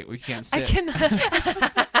straight. We can't I sit.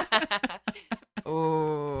 cannot.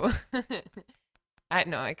 Oh.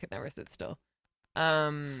 I could never sit still.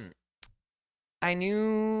 Um, I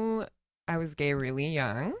knew I was gay really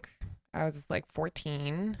young. I was like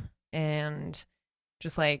 14 and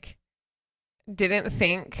just like didn't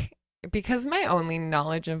think because my only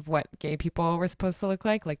knowledge of what gay people were supposed to look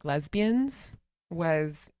like lesbians,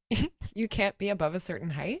 was you can't be above a certain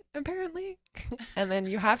height, apparently. And then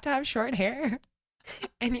you have to have short hair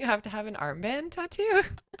and you have to have an armband tattoo.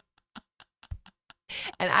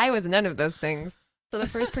 And I was none of those things. So the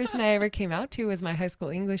first person I ever came out to was my high school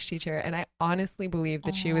English teacher, and I honestly believed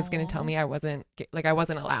that she was going to tell me I wasn't I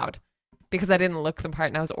wasn't allowed because I didn't look the part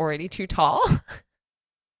and I was already too tall.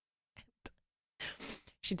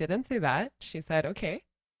 She didn't say that. She said, "Okay,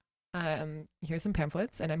 here's some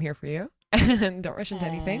pamphlets, and I'm here for you, and don't rush into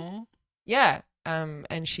anything." Aw. Yeah.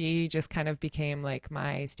 And she just kind of became like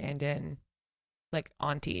my stand-in, like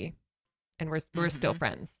auntie, and we're still Mhm.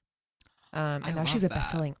 friends. I And now she's a love that.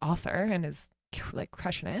 best-selling author and is like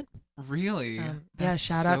crushing it. Really? Yeah, That's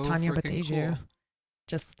shout out so Tanya freaking Bateju. cool.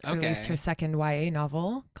 Just released her Okay. second YA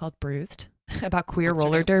novel called Bruised about queer What's her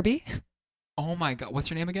roller name? derby. Oh my God. What's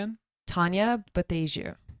her name again? Tanya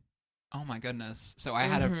Bateju. Oh my goodness. So I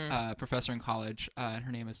had a Mm-hmm. professor in college, and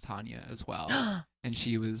her name is Tanya as well. And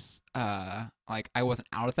she was like, I wasn't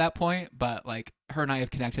out at that point, but like her and I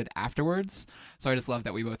have connected afterwards. So I just love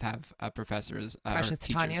that we both have professors or Precious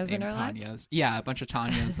teachers Tanyas in named our lives. Tanyas. Yeah, a bunch of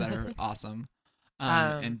Tanyas that are awesome,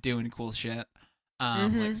 Um, and doing cool shit,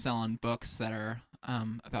 like mhm. selling books that are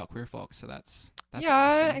about queer folks. So that's Yeah,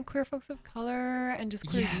 awesome. and queer folks of color and just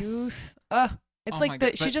queer Yes. youth. It's Oh like my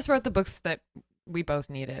God. she But just wrote the books that we both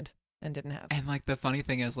needed and didn't have. And like the funny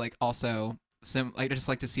thing is like also I just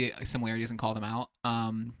like to see similarities and call them out.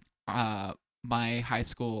 Uh my high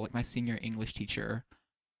school, like my senior English teacher,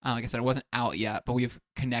 like I said, I wasn't out yet, but we've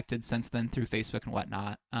connected since then through Facebook and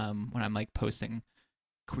whatnot. When I'm like posting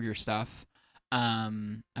queer stuff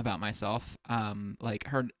about myself. Like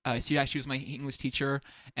her she was my English teacher,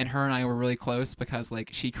 and her and I were really close because like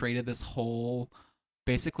she created this whole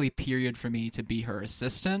basically period for me to be her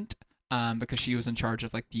assistant, because she was in charge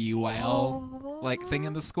of like the UIL like thing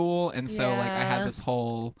in the school, and so like I had Yeah. this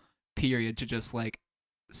whole period to just like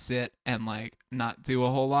sit and like not do a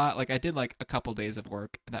whole lot. Like I did like a couple days of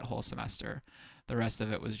work that whole semester. The rest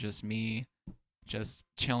of it was just me just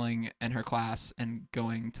chilling in her class and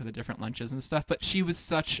going to the different lunches and stuff. But she was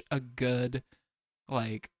such a good,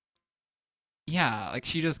 like, yeah, like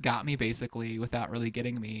she just got me basically without really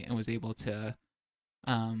getting me, and was able to,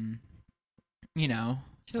 um, you know,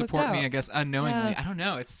 She looked support me, out. I guess, unknowingly. Yeah. I don't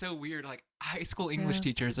know. It's so weird. Like high school English Yeah.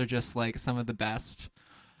 teachers are just like some of the best.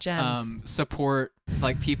 Gems. Support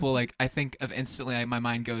like people. Like I think of instantly, my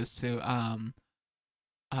mind goes to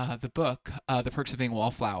the book, The Perks of Being a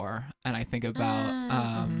Wallflower, and I think about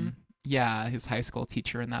Mm-hmm. yeah, his high school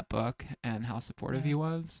teacher in that book and how supportive Yeah. he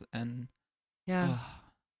was, and Yeah.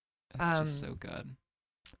 it's just Um, so good.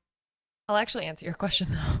 I'll actually answer your question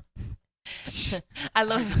though. I I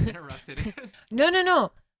love just interrupted.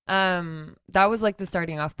 No. That was like the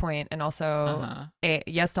starting off point, and also Uh-huh.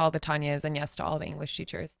 yes to all the Tanyas and yes to all the English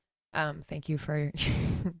teachers. Thank you for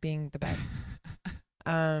being the best.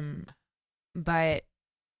 But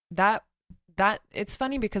that it's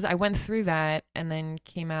funny because I went through that and then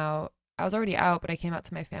came out. I was already out, but I came out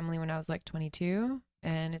to my family when I was like 22,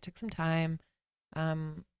 and it took some time.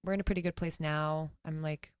 We're in a pretty good place now. I'm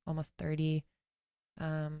like almost 30.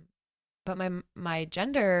 But my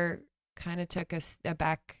gender kind of took a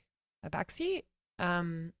back seat.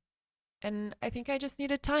 And I think I just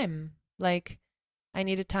needed time. Like I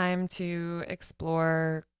needed time to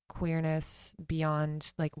explore queerness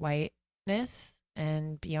beyond like whiteness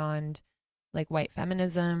and beyond like white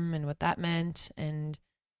feminism and what that meant, and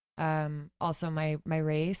also my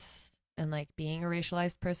race and like being a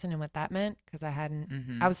racialized person and what that meant, because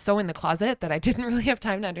I was so in the closet that I didn't really have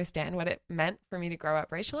time to understand what it meant for me to grow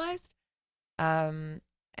up racialized. um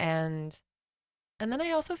and and then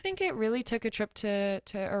I also think it really took a trip to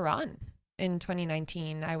Iran in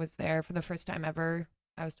 2019. I was there for the first time ever.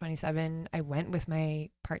 I was 27. I went with my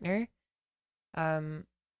partner. Um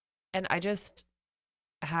and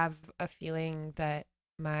have a feeling that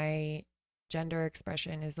my gender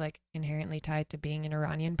expression is like inherently tied to being an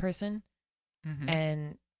Iranian person. Mm-hmm.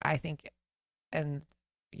 And I think, and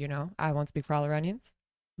I won't speak for all Iranians,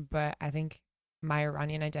 but I think my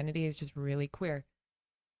Iranian identity is just really queer.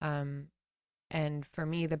 And for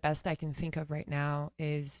me, the best I can think of right now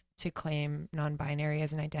is to claim non-binary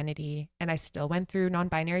as an identity. And I still went through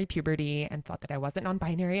non-binary puberty and thought that I wasn't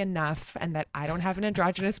non-binary enough and that I don't have an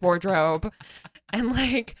androgynous wardrobe and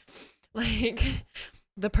like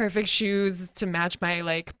the perfect shoes to match my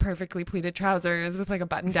like perfectly pleated trousers with like a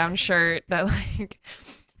button-down shirt that like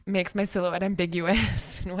makes my silhouette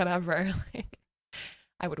ambiguous and whatever. Like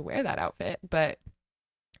I would wear that outfit, but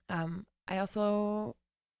I also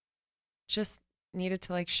just needed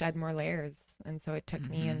to like shed more layers, and so it took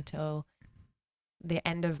me until the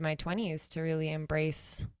end of my 20s to really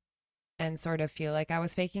embrace and sort of feel like I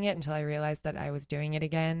was faking it until I realized that I was doing it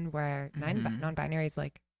again, where non-binary is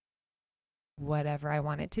like whatever I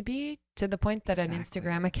want it to be, to the point that an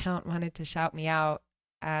Instagram account wanted to shout me out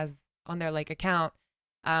as on their like account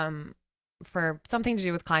for something to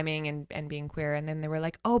do with climbing and being queer, and then they were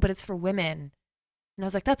like, oh, but it's for women, and I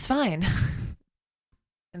was like, that's fine.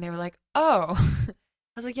 And they were like, oh. I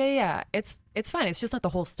was like, yeah, it's fine. It's just not the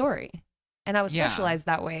whole story. And I was socialized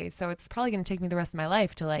that way. So it's probably going to take me the rest of my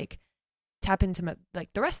life to like tap into my, like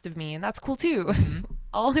the rest of me. And that's cool too. Mm-hmm.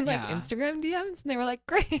 All in like Instagram DMs. And they were like,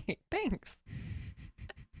 great, thanks.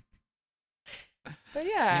 But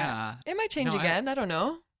it might change again. I don't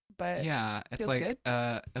know. But yeah, it's like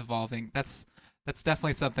good. Evolving. That's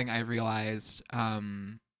definitely something I realized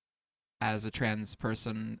as a trans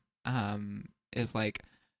person is like,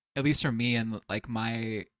 at least for me and like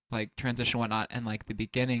my like transition and whatnot and like the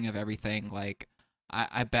beginning of everything, like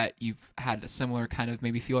I bet you've had a similar kind of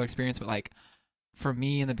maybe feel experience, but like for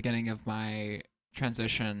me in the beginning of my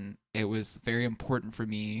transition, it was very important for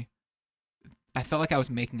me. I felt like I was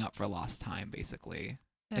making up for lost time basically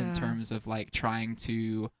in terms of like trying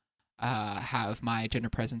to have my gender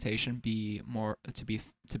presentation be more to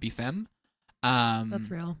be femme.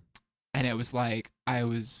 That's real. And it was like I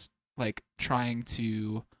was like trying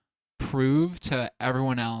to prove to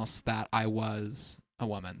everyone else that I was a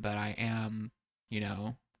woman, that I am,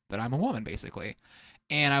 that I'm a woman basically.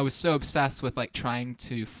 And I was so obsessed with like trying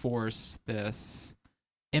to force this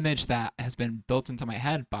image that has been built into my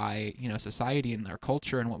head by, society and our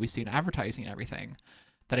culture and what we see in advertising and everything,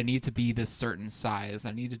 that I need to be this certain size.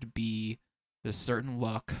 I needed to be this certain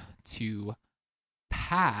look to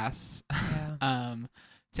pass to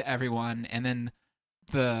everyone. And then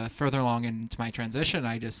the further along into my transition,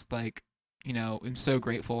 I just like, I'm so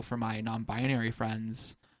grateful for my non-binary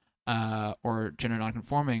friends or gender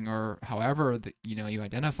non-conforming or however that, you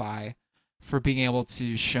identify, for being able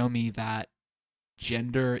to show me that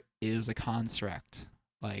gender is a construct.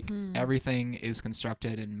 Like everything is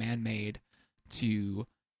constructed and man-made to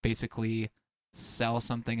basically sell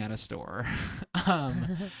something at a store.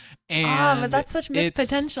 And but that's such missed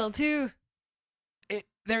potential too.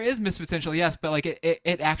 There is missed potential, yes, but like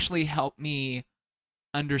it actually helped me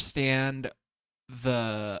understand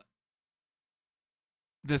the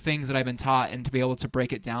things that I've been taught, and to be able to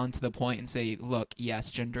break it down to the point and say, look,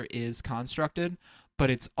 yes, gender is constructed,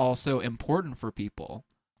 but it's also important for people.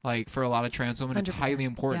 Like for a lot of trans women, 100%. It's highly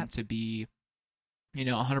important to be,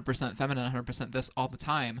 100% feminine, 100% this all the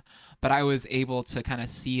time. But I was able to kind of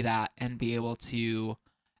see that and be able to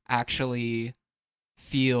actually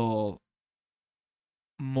feel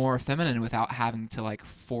more feminine without having to like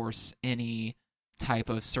force any type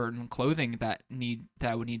of certain clothing that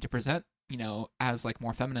I would need to present, as like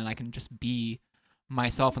more feminine. I can just be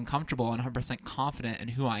myself and comfortable and 100% confident in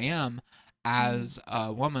who I am as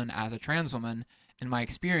a woman, as a trans woman in my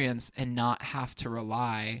experience, and not have to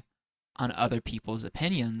rely on other people's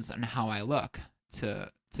opinions on how I look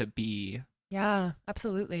to be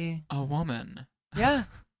absolutely a woman.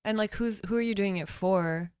 And like who are you doing it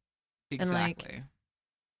for? Exactly. And like,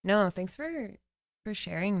 no, thanks for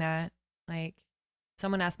sharing that. Like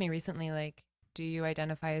someone asked me recently, like, do you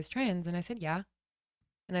identify as trans? And I said, yeah.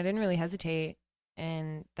 And I didn't really hesitate.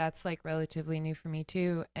 And that's like relatively new for me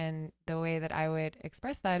too. And the way that I would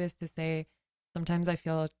express that is to say, sometimes I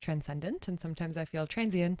feel transcendent and sometimes I feel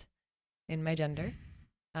transient in my gender.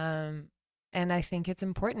 And I think it's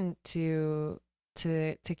important to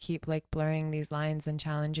keep like blurring these lines and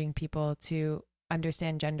challenging people to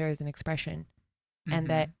understand gender as an expression. And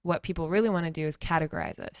that what people really want to do is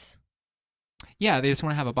categorize us. Yeah, they just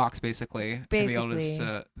want to have a box, basically. And be able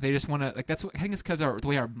to, they just want to, like, that's what, I think it's because the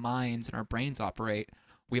way our minds and our brains operate,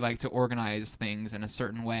 we like to organize things in a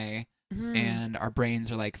certain way, and our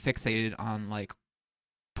brains are, like, fixated on, like,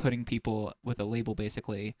 putting people with a label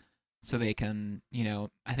basically so they can,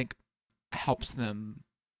 I think helps them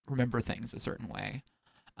remember things a certain way.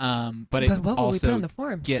 But it what will we put also on the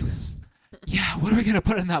forms? gets, yeah, what are we going to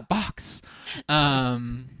put in that box?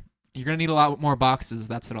 You're going to need a lot more boxes.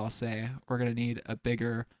 That's what I'll say. We're going to need a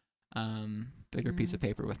bigger piece of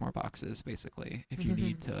paper with more boxes, basically. If you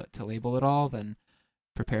need to label it all, then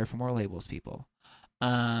prepare for more labels, people.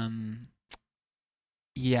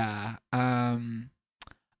 Yeah.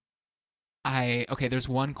 There's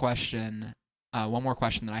one more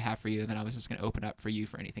question that I have for you, and then I was just going to open up for you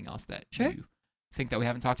for anything else that you think that we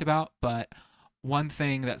haven't talked about. But one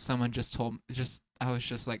thing that someone just told me, I was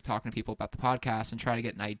just like talking to people about the podcast and trying to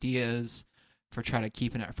get ideas for trying to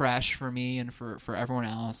keeping it fresh for me and for everyone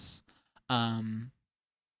else.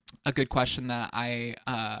 A good question that I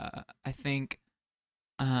think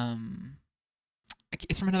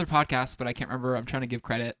it's from another podcast, but I can't remember. I'm trying to give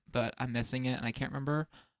credit, but I'm missing it and I can't remember.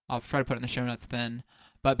 I'll try to put it in the show notes then.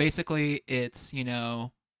 But basically it's,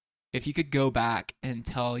 if you could go back and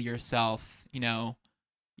tell yourself,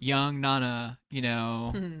 young Nana,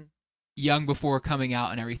 young before coming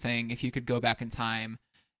out and everything, if you could go back in time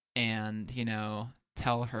and,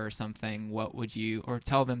 tell her something, what would you, or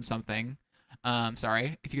tell them something,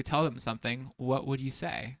 if you could tell them something, what would you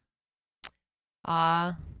say?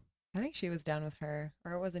 I think she was down with her,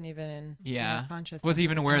 or it wasn't even in her consciousness. Wasn't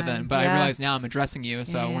even aware then, but I realize now I'm addressing you,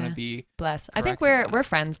 so I want to be bless. I think we're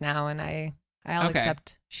friends now, and I'll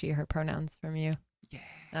accept she, her pronouns from you.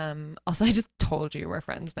 Yeah. Also, I just told you we're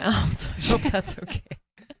friends now, so I hope that's okay.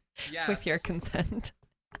 Yes. With your consent.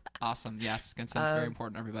 Awesome. Yes, consent's very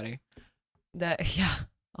important, everybody.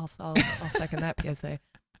 I'll second that PSA.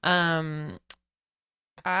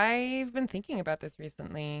 I've been thinking about this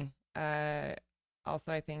recently.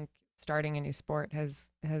 Also, I think starting a new sport has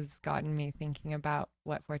gotten me thinking about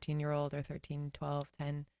what 14-year-old or 13, 12,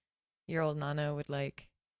 10-year-old Nana would like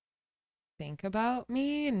think about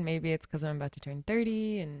me. And maybe it's because I'm about to turn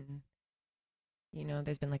 30 and,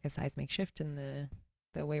 there's been like a seismic shift in the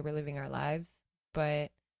way we're living our lives.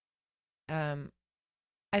 But I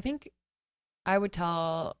think I would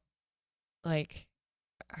tell like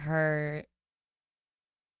her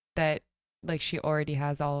that like she already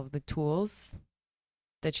has all of the tools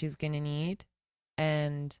that she's gonna need,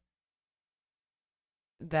 and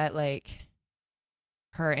that like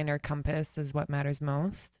her inner compass is what matters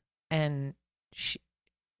most. And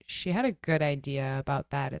she had a good idea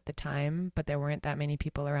about that at the time, but there weren't that many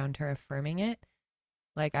people around her affirming it.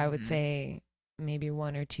 Like I would say maybe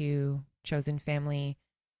one or two chosen family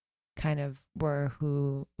kind of were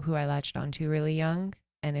who I latched onto really young.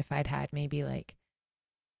 And if I'd had maybe like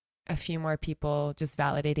a few more people just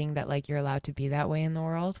validating that like you're allowed to be that way in the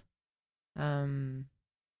world, and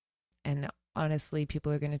honestly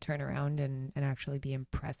people are going to turn around and actually be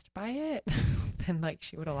impressed by it, then like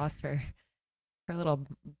she would have lost her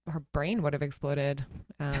brain would have exploded.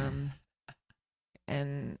 And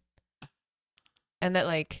that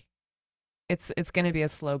like it's going to be a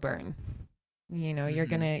slow burn, you're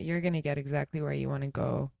going to get exactly where you want to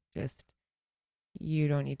go. Just you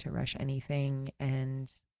don't need to rush anything,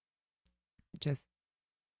 and just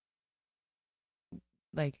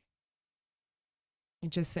like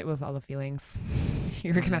just sit with all the feelings.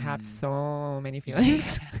 You're gonna have so many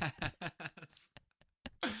feelings. Yes.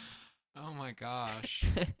 Oh my gosh.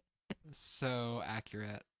 So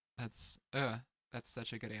accurate. That's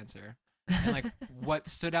such a good answer. And like what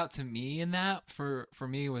stood out to me in that for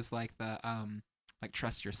me was like the like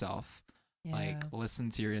trust yourself. Yeah. Like listen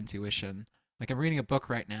to your intuition. Like I'm reading a book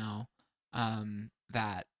right now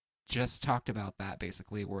that just talked about that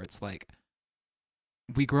basically, where it's like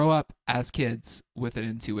we grow up as kids with an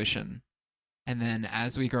intuition, and then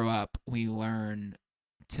as we grow up we learn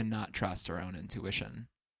to not trust our own intuition,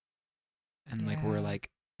 and like we're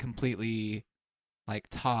like completely like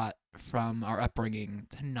taught from our upbringing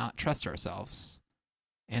to not trust ourselves,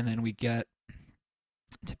 and then we get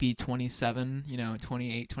to be 27,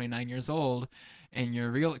 28, 29 years old, and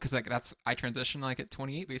you're real, because like I transitioned like at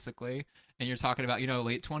 28 basically, and you're talking about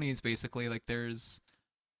late 20s basically. Like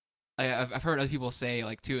I've heard other people say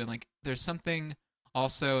like too, and like there's something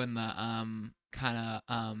also in the kind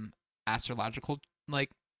of astrological like,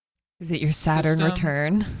 is it your Saturn system.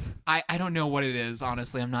 Return? I don't know what it is,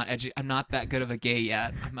 honestly. I'm not that good of a gay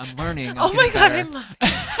yet. I'm learning. Oh my god,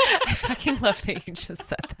 I fucking love that you just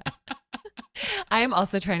said that. I am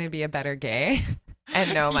also trying to be a better gay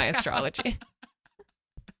and know my astrology.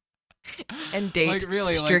 And date like,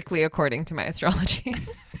 really, strictly like, according to my astrology.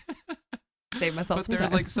 Save myself But some there's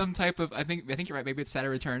time. like some type of I think you're right. Maybe it's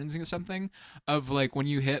Saturn Returns or something of like when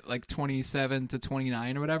you hit like 27 to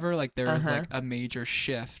 29 or whatever. Like there is like a major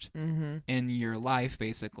shift Mm-hmm. in your life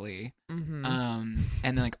basically. Mm-hmm. And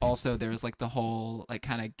then like also there's like the whole like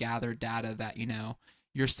kind of gathered data that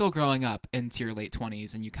you're still growing up into your late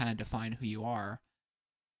 20s and you kind of define who you are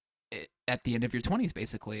at the end of your 20s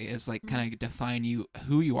basically is like kind of define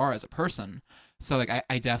who you are as a person. So like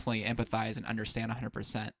I definitely empathize and understand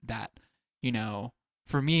 100% that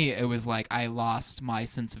for me it was like I lost my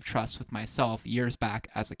sense of trust with myself years back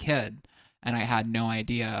as a kid and I had no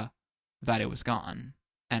idea that it was gone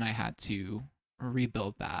and I had to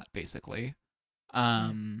rebuild that basically.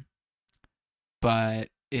 But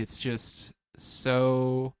it's just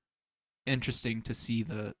so interesting to see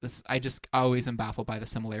this. I just always am baffled by the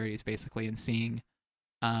similarities basically and seeing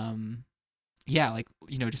like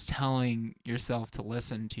just telling yourself to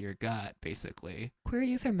listen to your gut basically Queer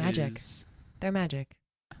youth are magic. They're magic.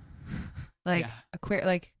 Like Yeah. a queer,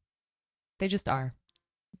 like they just are.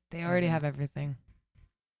 They already have everything.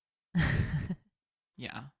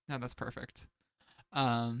 Yeah, no, that's perfect.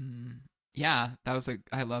 Yeah,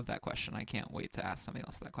 I love that question. I can't wait to ask somebody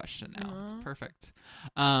else that question now. Aw. It's perfect.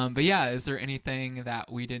 But yeah, is there anything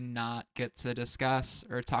that we did not get to discuss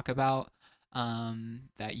or talk about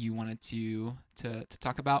that you wanted to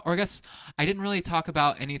talk about? Or I guess I didn't really talk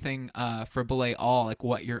about anything for Belay All, like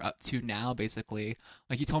what you're up to now, basically.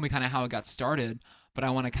 Like you told me kind of how it got started, but I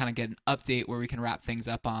want to kind of get an update where we can wrap things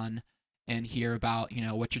up on and hear about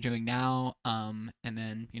what you're doing now, and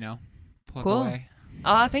then plug Cool. away.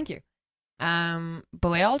 Oh, thank you.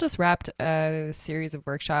 Balea just wrapped a series of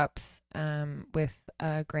workshops with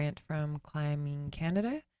a grant from Climbing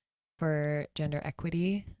Canada for gender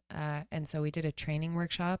equity. And so we did a training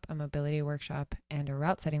workshop, a mobility workshop, and a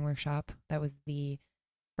route setting workshop. That was the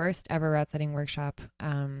first ever route setting workshop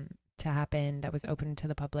to happen that was open to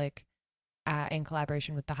the public in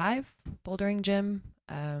collaboration with the Hive Bouldering Gym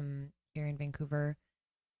here in Vancouver.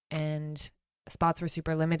 And spots were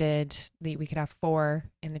super limited. We could have 4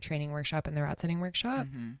 in the training workshop and the route setting workshop.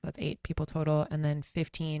 Mm-hmm. So that's 8 people total, and then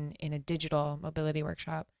 15 in a digital mobility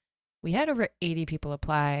workshop. We had over 80 people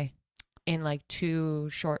apply in like 2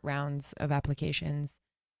 short rounds of applications.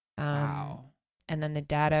 Wow. And then the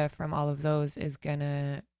data from all of those is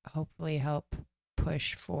gonna hopefully help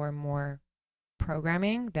push for more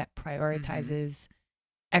programming that prioritizes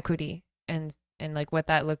equity. And like what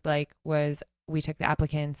that looked like was we took the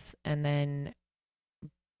applicants and then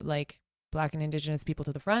like Black and Indigenous people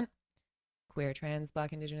to the front, queer, trans,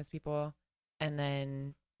 Black, Indigenous people, and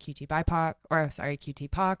then QT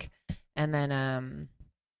POC, and then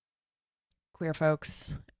queer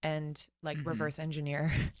folks, and like reverse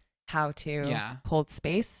engineer how to hold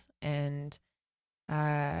space. And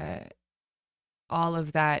all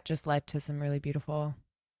of that just led to some really beautiful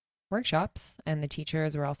workshops. And the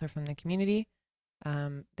teachers were also from the community.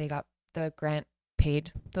 They got the grant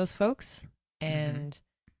paid those folks, and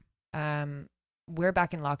we're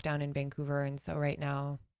back in lockdown in Vancouver, and so right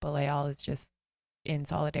now Balea is just in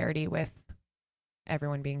solidarity with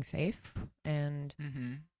everyone being safe. And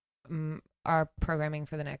our programming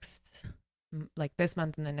for the next like this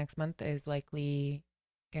month and the next month is likely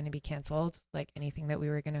going to be canceled. Like anything that we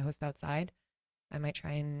were going to host outside, I might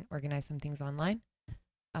try and organize some things online.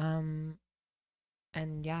 And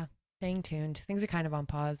yeah, staying tuned. Things are kind of on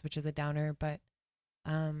pause, which is a downer, but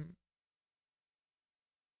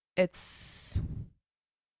it's,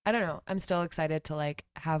 I don't know. I'm still excited to like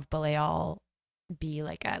have Balea be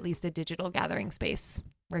like at least a digital gathering space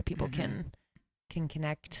where people can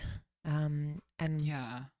connect and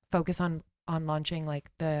focus on launching like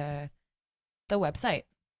the website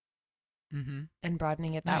and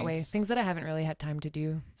broadening it that way. Things that I haven't really had time to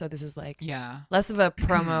do. So this is like less of a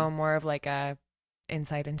promo, more of like a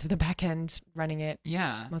insight into the back end, running it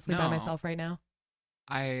mostly by myself right now.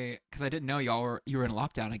 Because I didn't know you were in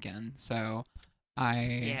lockdown again, so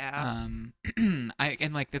and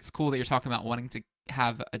like it's cool that you're talking about wanting to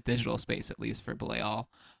have a digital space at least for Balea,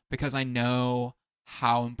 because I know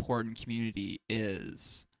how important community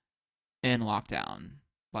is in lockdown.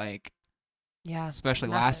 Like especially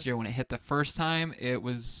last year when it hit the first time, it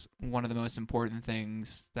was one of the most important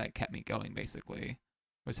things that kept me going basically,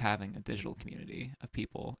 was having a digital community of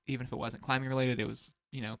people. Even if it wasn't climbing related, it was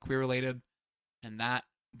queer related, and that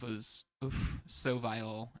was so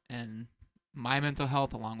vital in my mental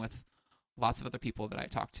health along with lots of other people that I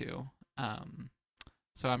talk to.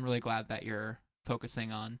 So I'm really glad that you're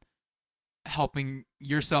focusing on helping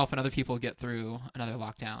yourself and other people get through another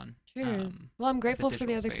lockdown. Cheers. Well, I'm grateful for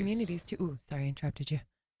the other communities too. Ooh, sorry, I interrupted you.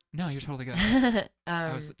 No, you're totally good.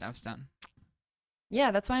 I was done.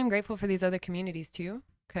 Yeah, that's why I'm grateful for these other communities too,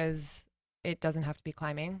 because it doesn't have to be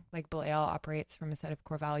climbing. Like Belayal operates from a set of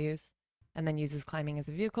core values and then uses climbing as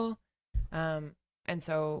a vehicle. And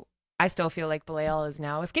so I still feel like Belayal is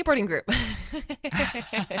now a skateboarding group.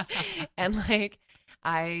 And like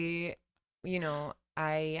I,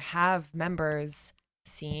 I have members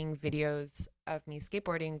seeing videos of me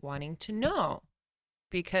skateboarding wanting to know,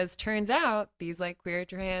 because turns out these like queer,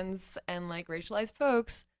 trans, and like racialized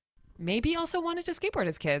folks maybe also wanted to skateboard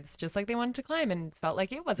as kids, just like they wanted to climb and felt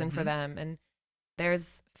like it wasn't for them. And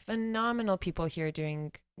there's phenomenal people here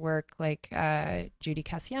doing work like Judy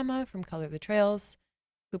Kasiyama from Color the Trails,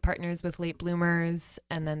 who partners with late bloomers.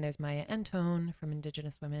 And then there's Maya Antone from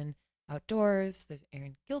Indigenous Women Outdoors. There's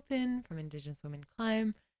Erin Gilpin from Indigenous Women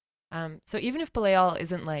Climb. So even if Belayal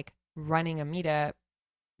isn't like running a meetup,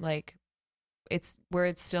 like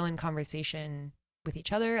we're still in conversation with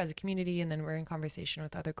each other as a community, and then we're in conversation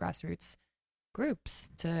with other grassroots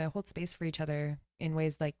groups to hold space for each other in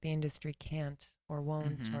ways like the industry can't or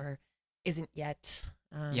won't or isn't yet.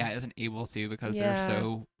 Isn't able to, because they're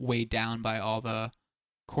so weighed down by all the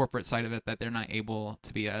corporate side of it that they're not able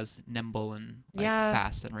to be as nimble and like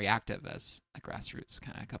fast and reactive as a grassroots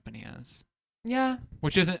kind of company is. Yeah.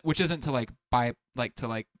 Which isn't to like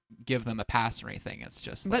give them a pass or anything. It's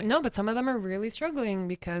just but some of them are really struggling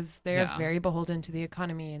because they're very beholden to the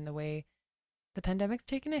economy and the way the pandemic's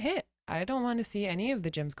taken a hit. I don't want to see any of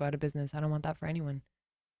the gyms go out of business. I don't want that for anyone.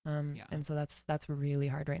 And so that's really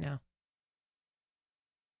hard right now.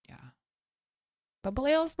 Yeah. But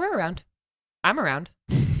Belayals, we're around. I'm around.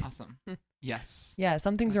 Awesome. Yes. Yeah,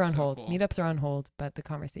 some things are on hold. Cool. Meetups are on hold, but the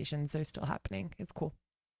conversations are still happening. It's cool.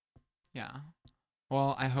 Yeah.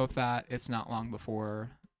 Well, I hope that it's not long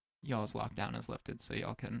before y'all's lockdown is lifted so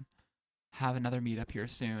y'all can have another meetup here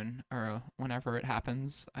soon, or whenever it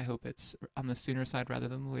happens. I hope it's on the sooner side rather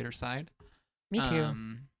than the later side. Me too.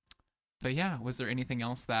 But yeah, was there anything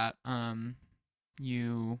else that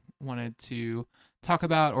you wanted to talk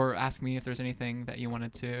about, or ask me if there's anything that you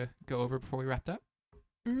wanted to go over before we wrapped up?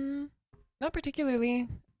 Not particularly.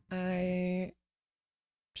 I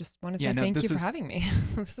just want to say thank you for having me.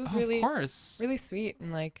 This was really, of course, really sweet,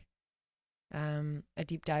 and like a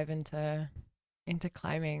deep dive into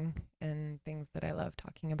climbing and things that I love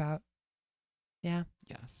talking about. Yeah.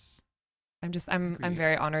 Yes. I'm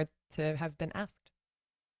very honored to have been asked.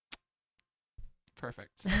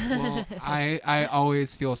 Perfect. Well, I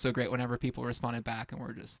always feel so great whenever people responded back and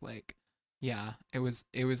were just like, yeah, it was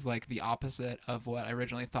like the opposite of what I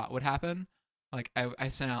originally thought would happen. Like I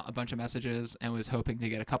sent out a bunch of messages and was hoping to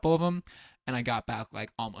get a couple of them, and I got back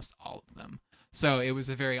like almost all of them. So it was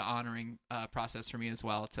a very honoring process for me as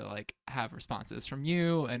well to like have responses from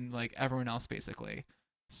you and like everyone else basically.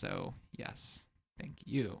 So yes, thank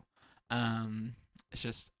you. It's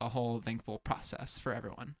just a whole thankful process for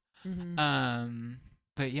everyone.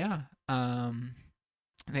 But yeah,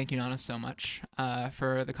 thank you, Nana, so much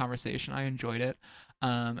for the conversation. I enjoyed it,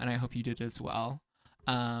 and I hope you did as well.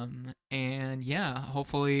 And yeah,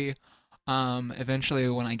 hopefully eventually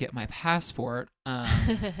when I get my passport,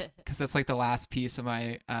 because that's like the last piece of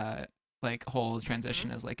my like whole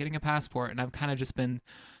transition is like getting a passport, and I've kind of just been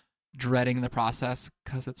dreading the process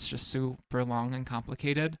because it's just super long and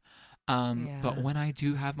complicated. But when I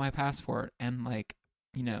do have my passport and like,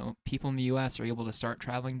 you know, people in the US are able to start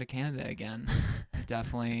traveling to Canada again, I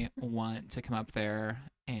definitely want to come up there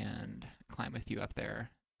and climb with you up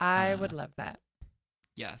there. I would love that.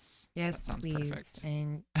 Yes. Yes, that sounds please. Perfect.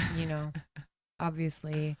 And, you know,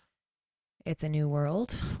 obviously it's a new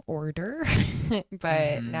world order,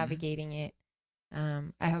 but navigating it,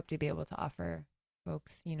 I hope to be able to offer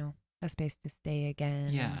folks, you know, a space to stay again.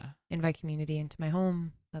 Yeah. Invite community into my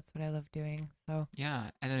home. That's what I love doing. So yeah.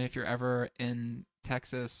 And then if you're ever in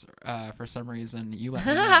Texas for some reason, you let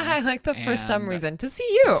me know. I like the for some reason to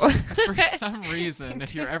see you. For some reason,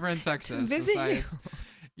 if you're ever in Texas, besides,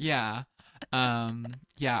 yeah,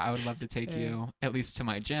 I would love to take you at least to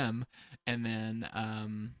my gym, and then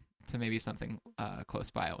to maybe something close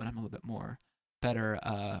by when I'm a little bit more better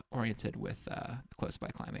oriented with close by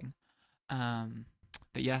climbing.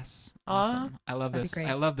 But yes, awesome. I love this.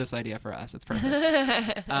 I love this idea for us. It's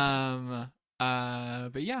perfect.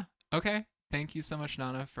 But yeah, okay. Thank you so much,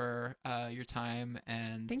 Nana, for your time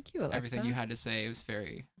and thank you, Alexa. Everything you had to say. It was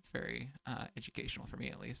very, very educational for me,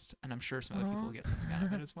 at least, and I'm sure some other people will get something out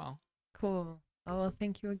of it as well. Cool. Oh, well,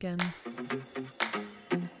 thank you again.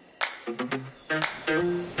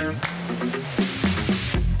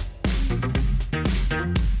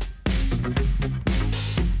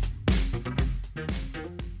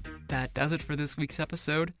 That does it for this week's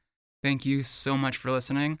episode. Thank you so much for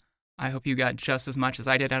listening. I hope you got just as much as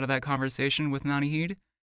I did out of that conversation with Nanahid.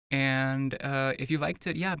 And if you liked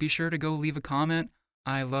it, yeah, be sure to go leave a comment.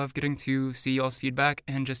 I love getting to see y'all's feedback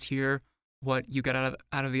and just hear what you got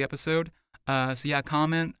out of the episode. So yeah,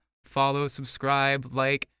 comment, follow, subscribe,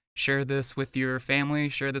 like, share this with your family,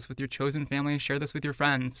 share this with your chosen family, share this with your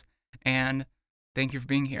friends. And thank you for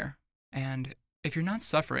being here. And if you're not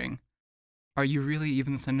suffering, are you really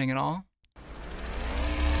even sending it all?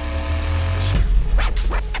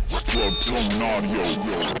 Drug Tone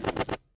Audio.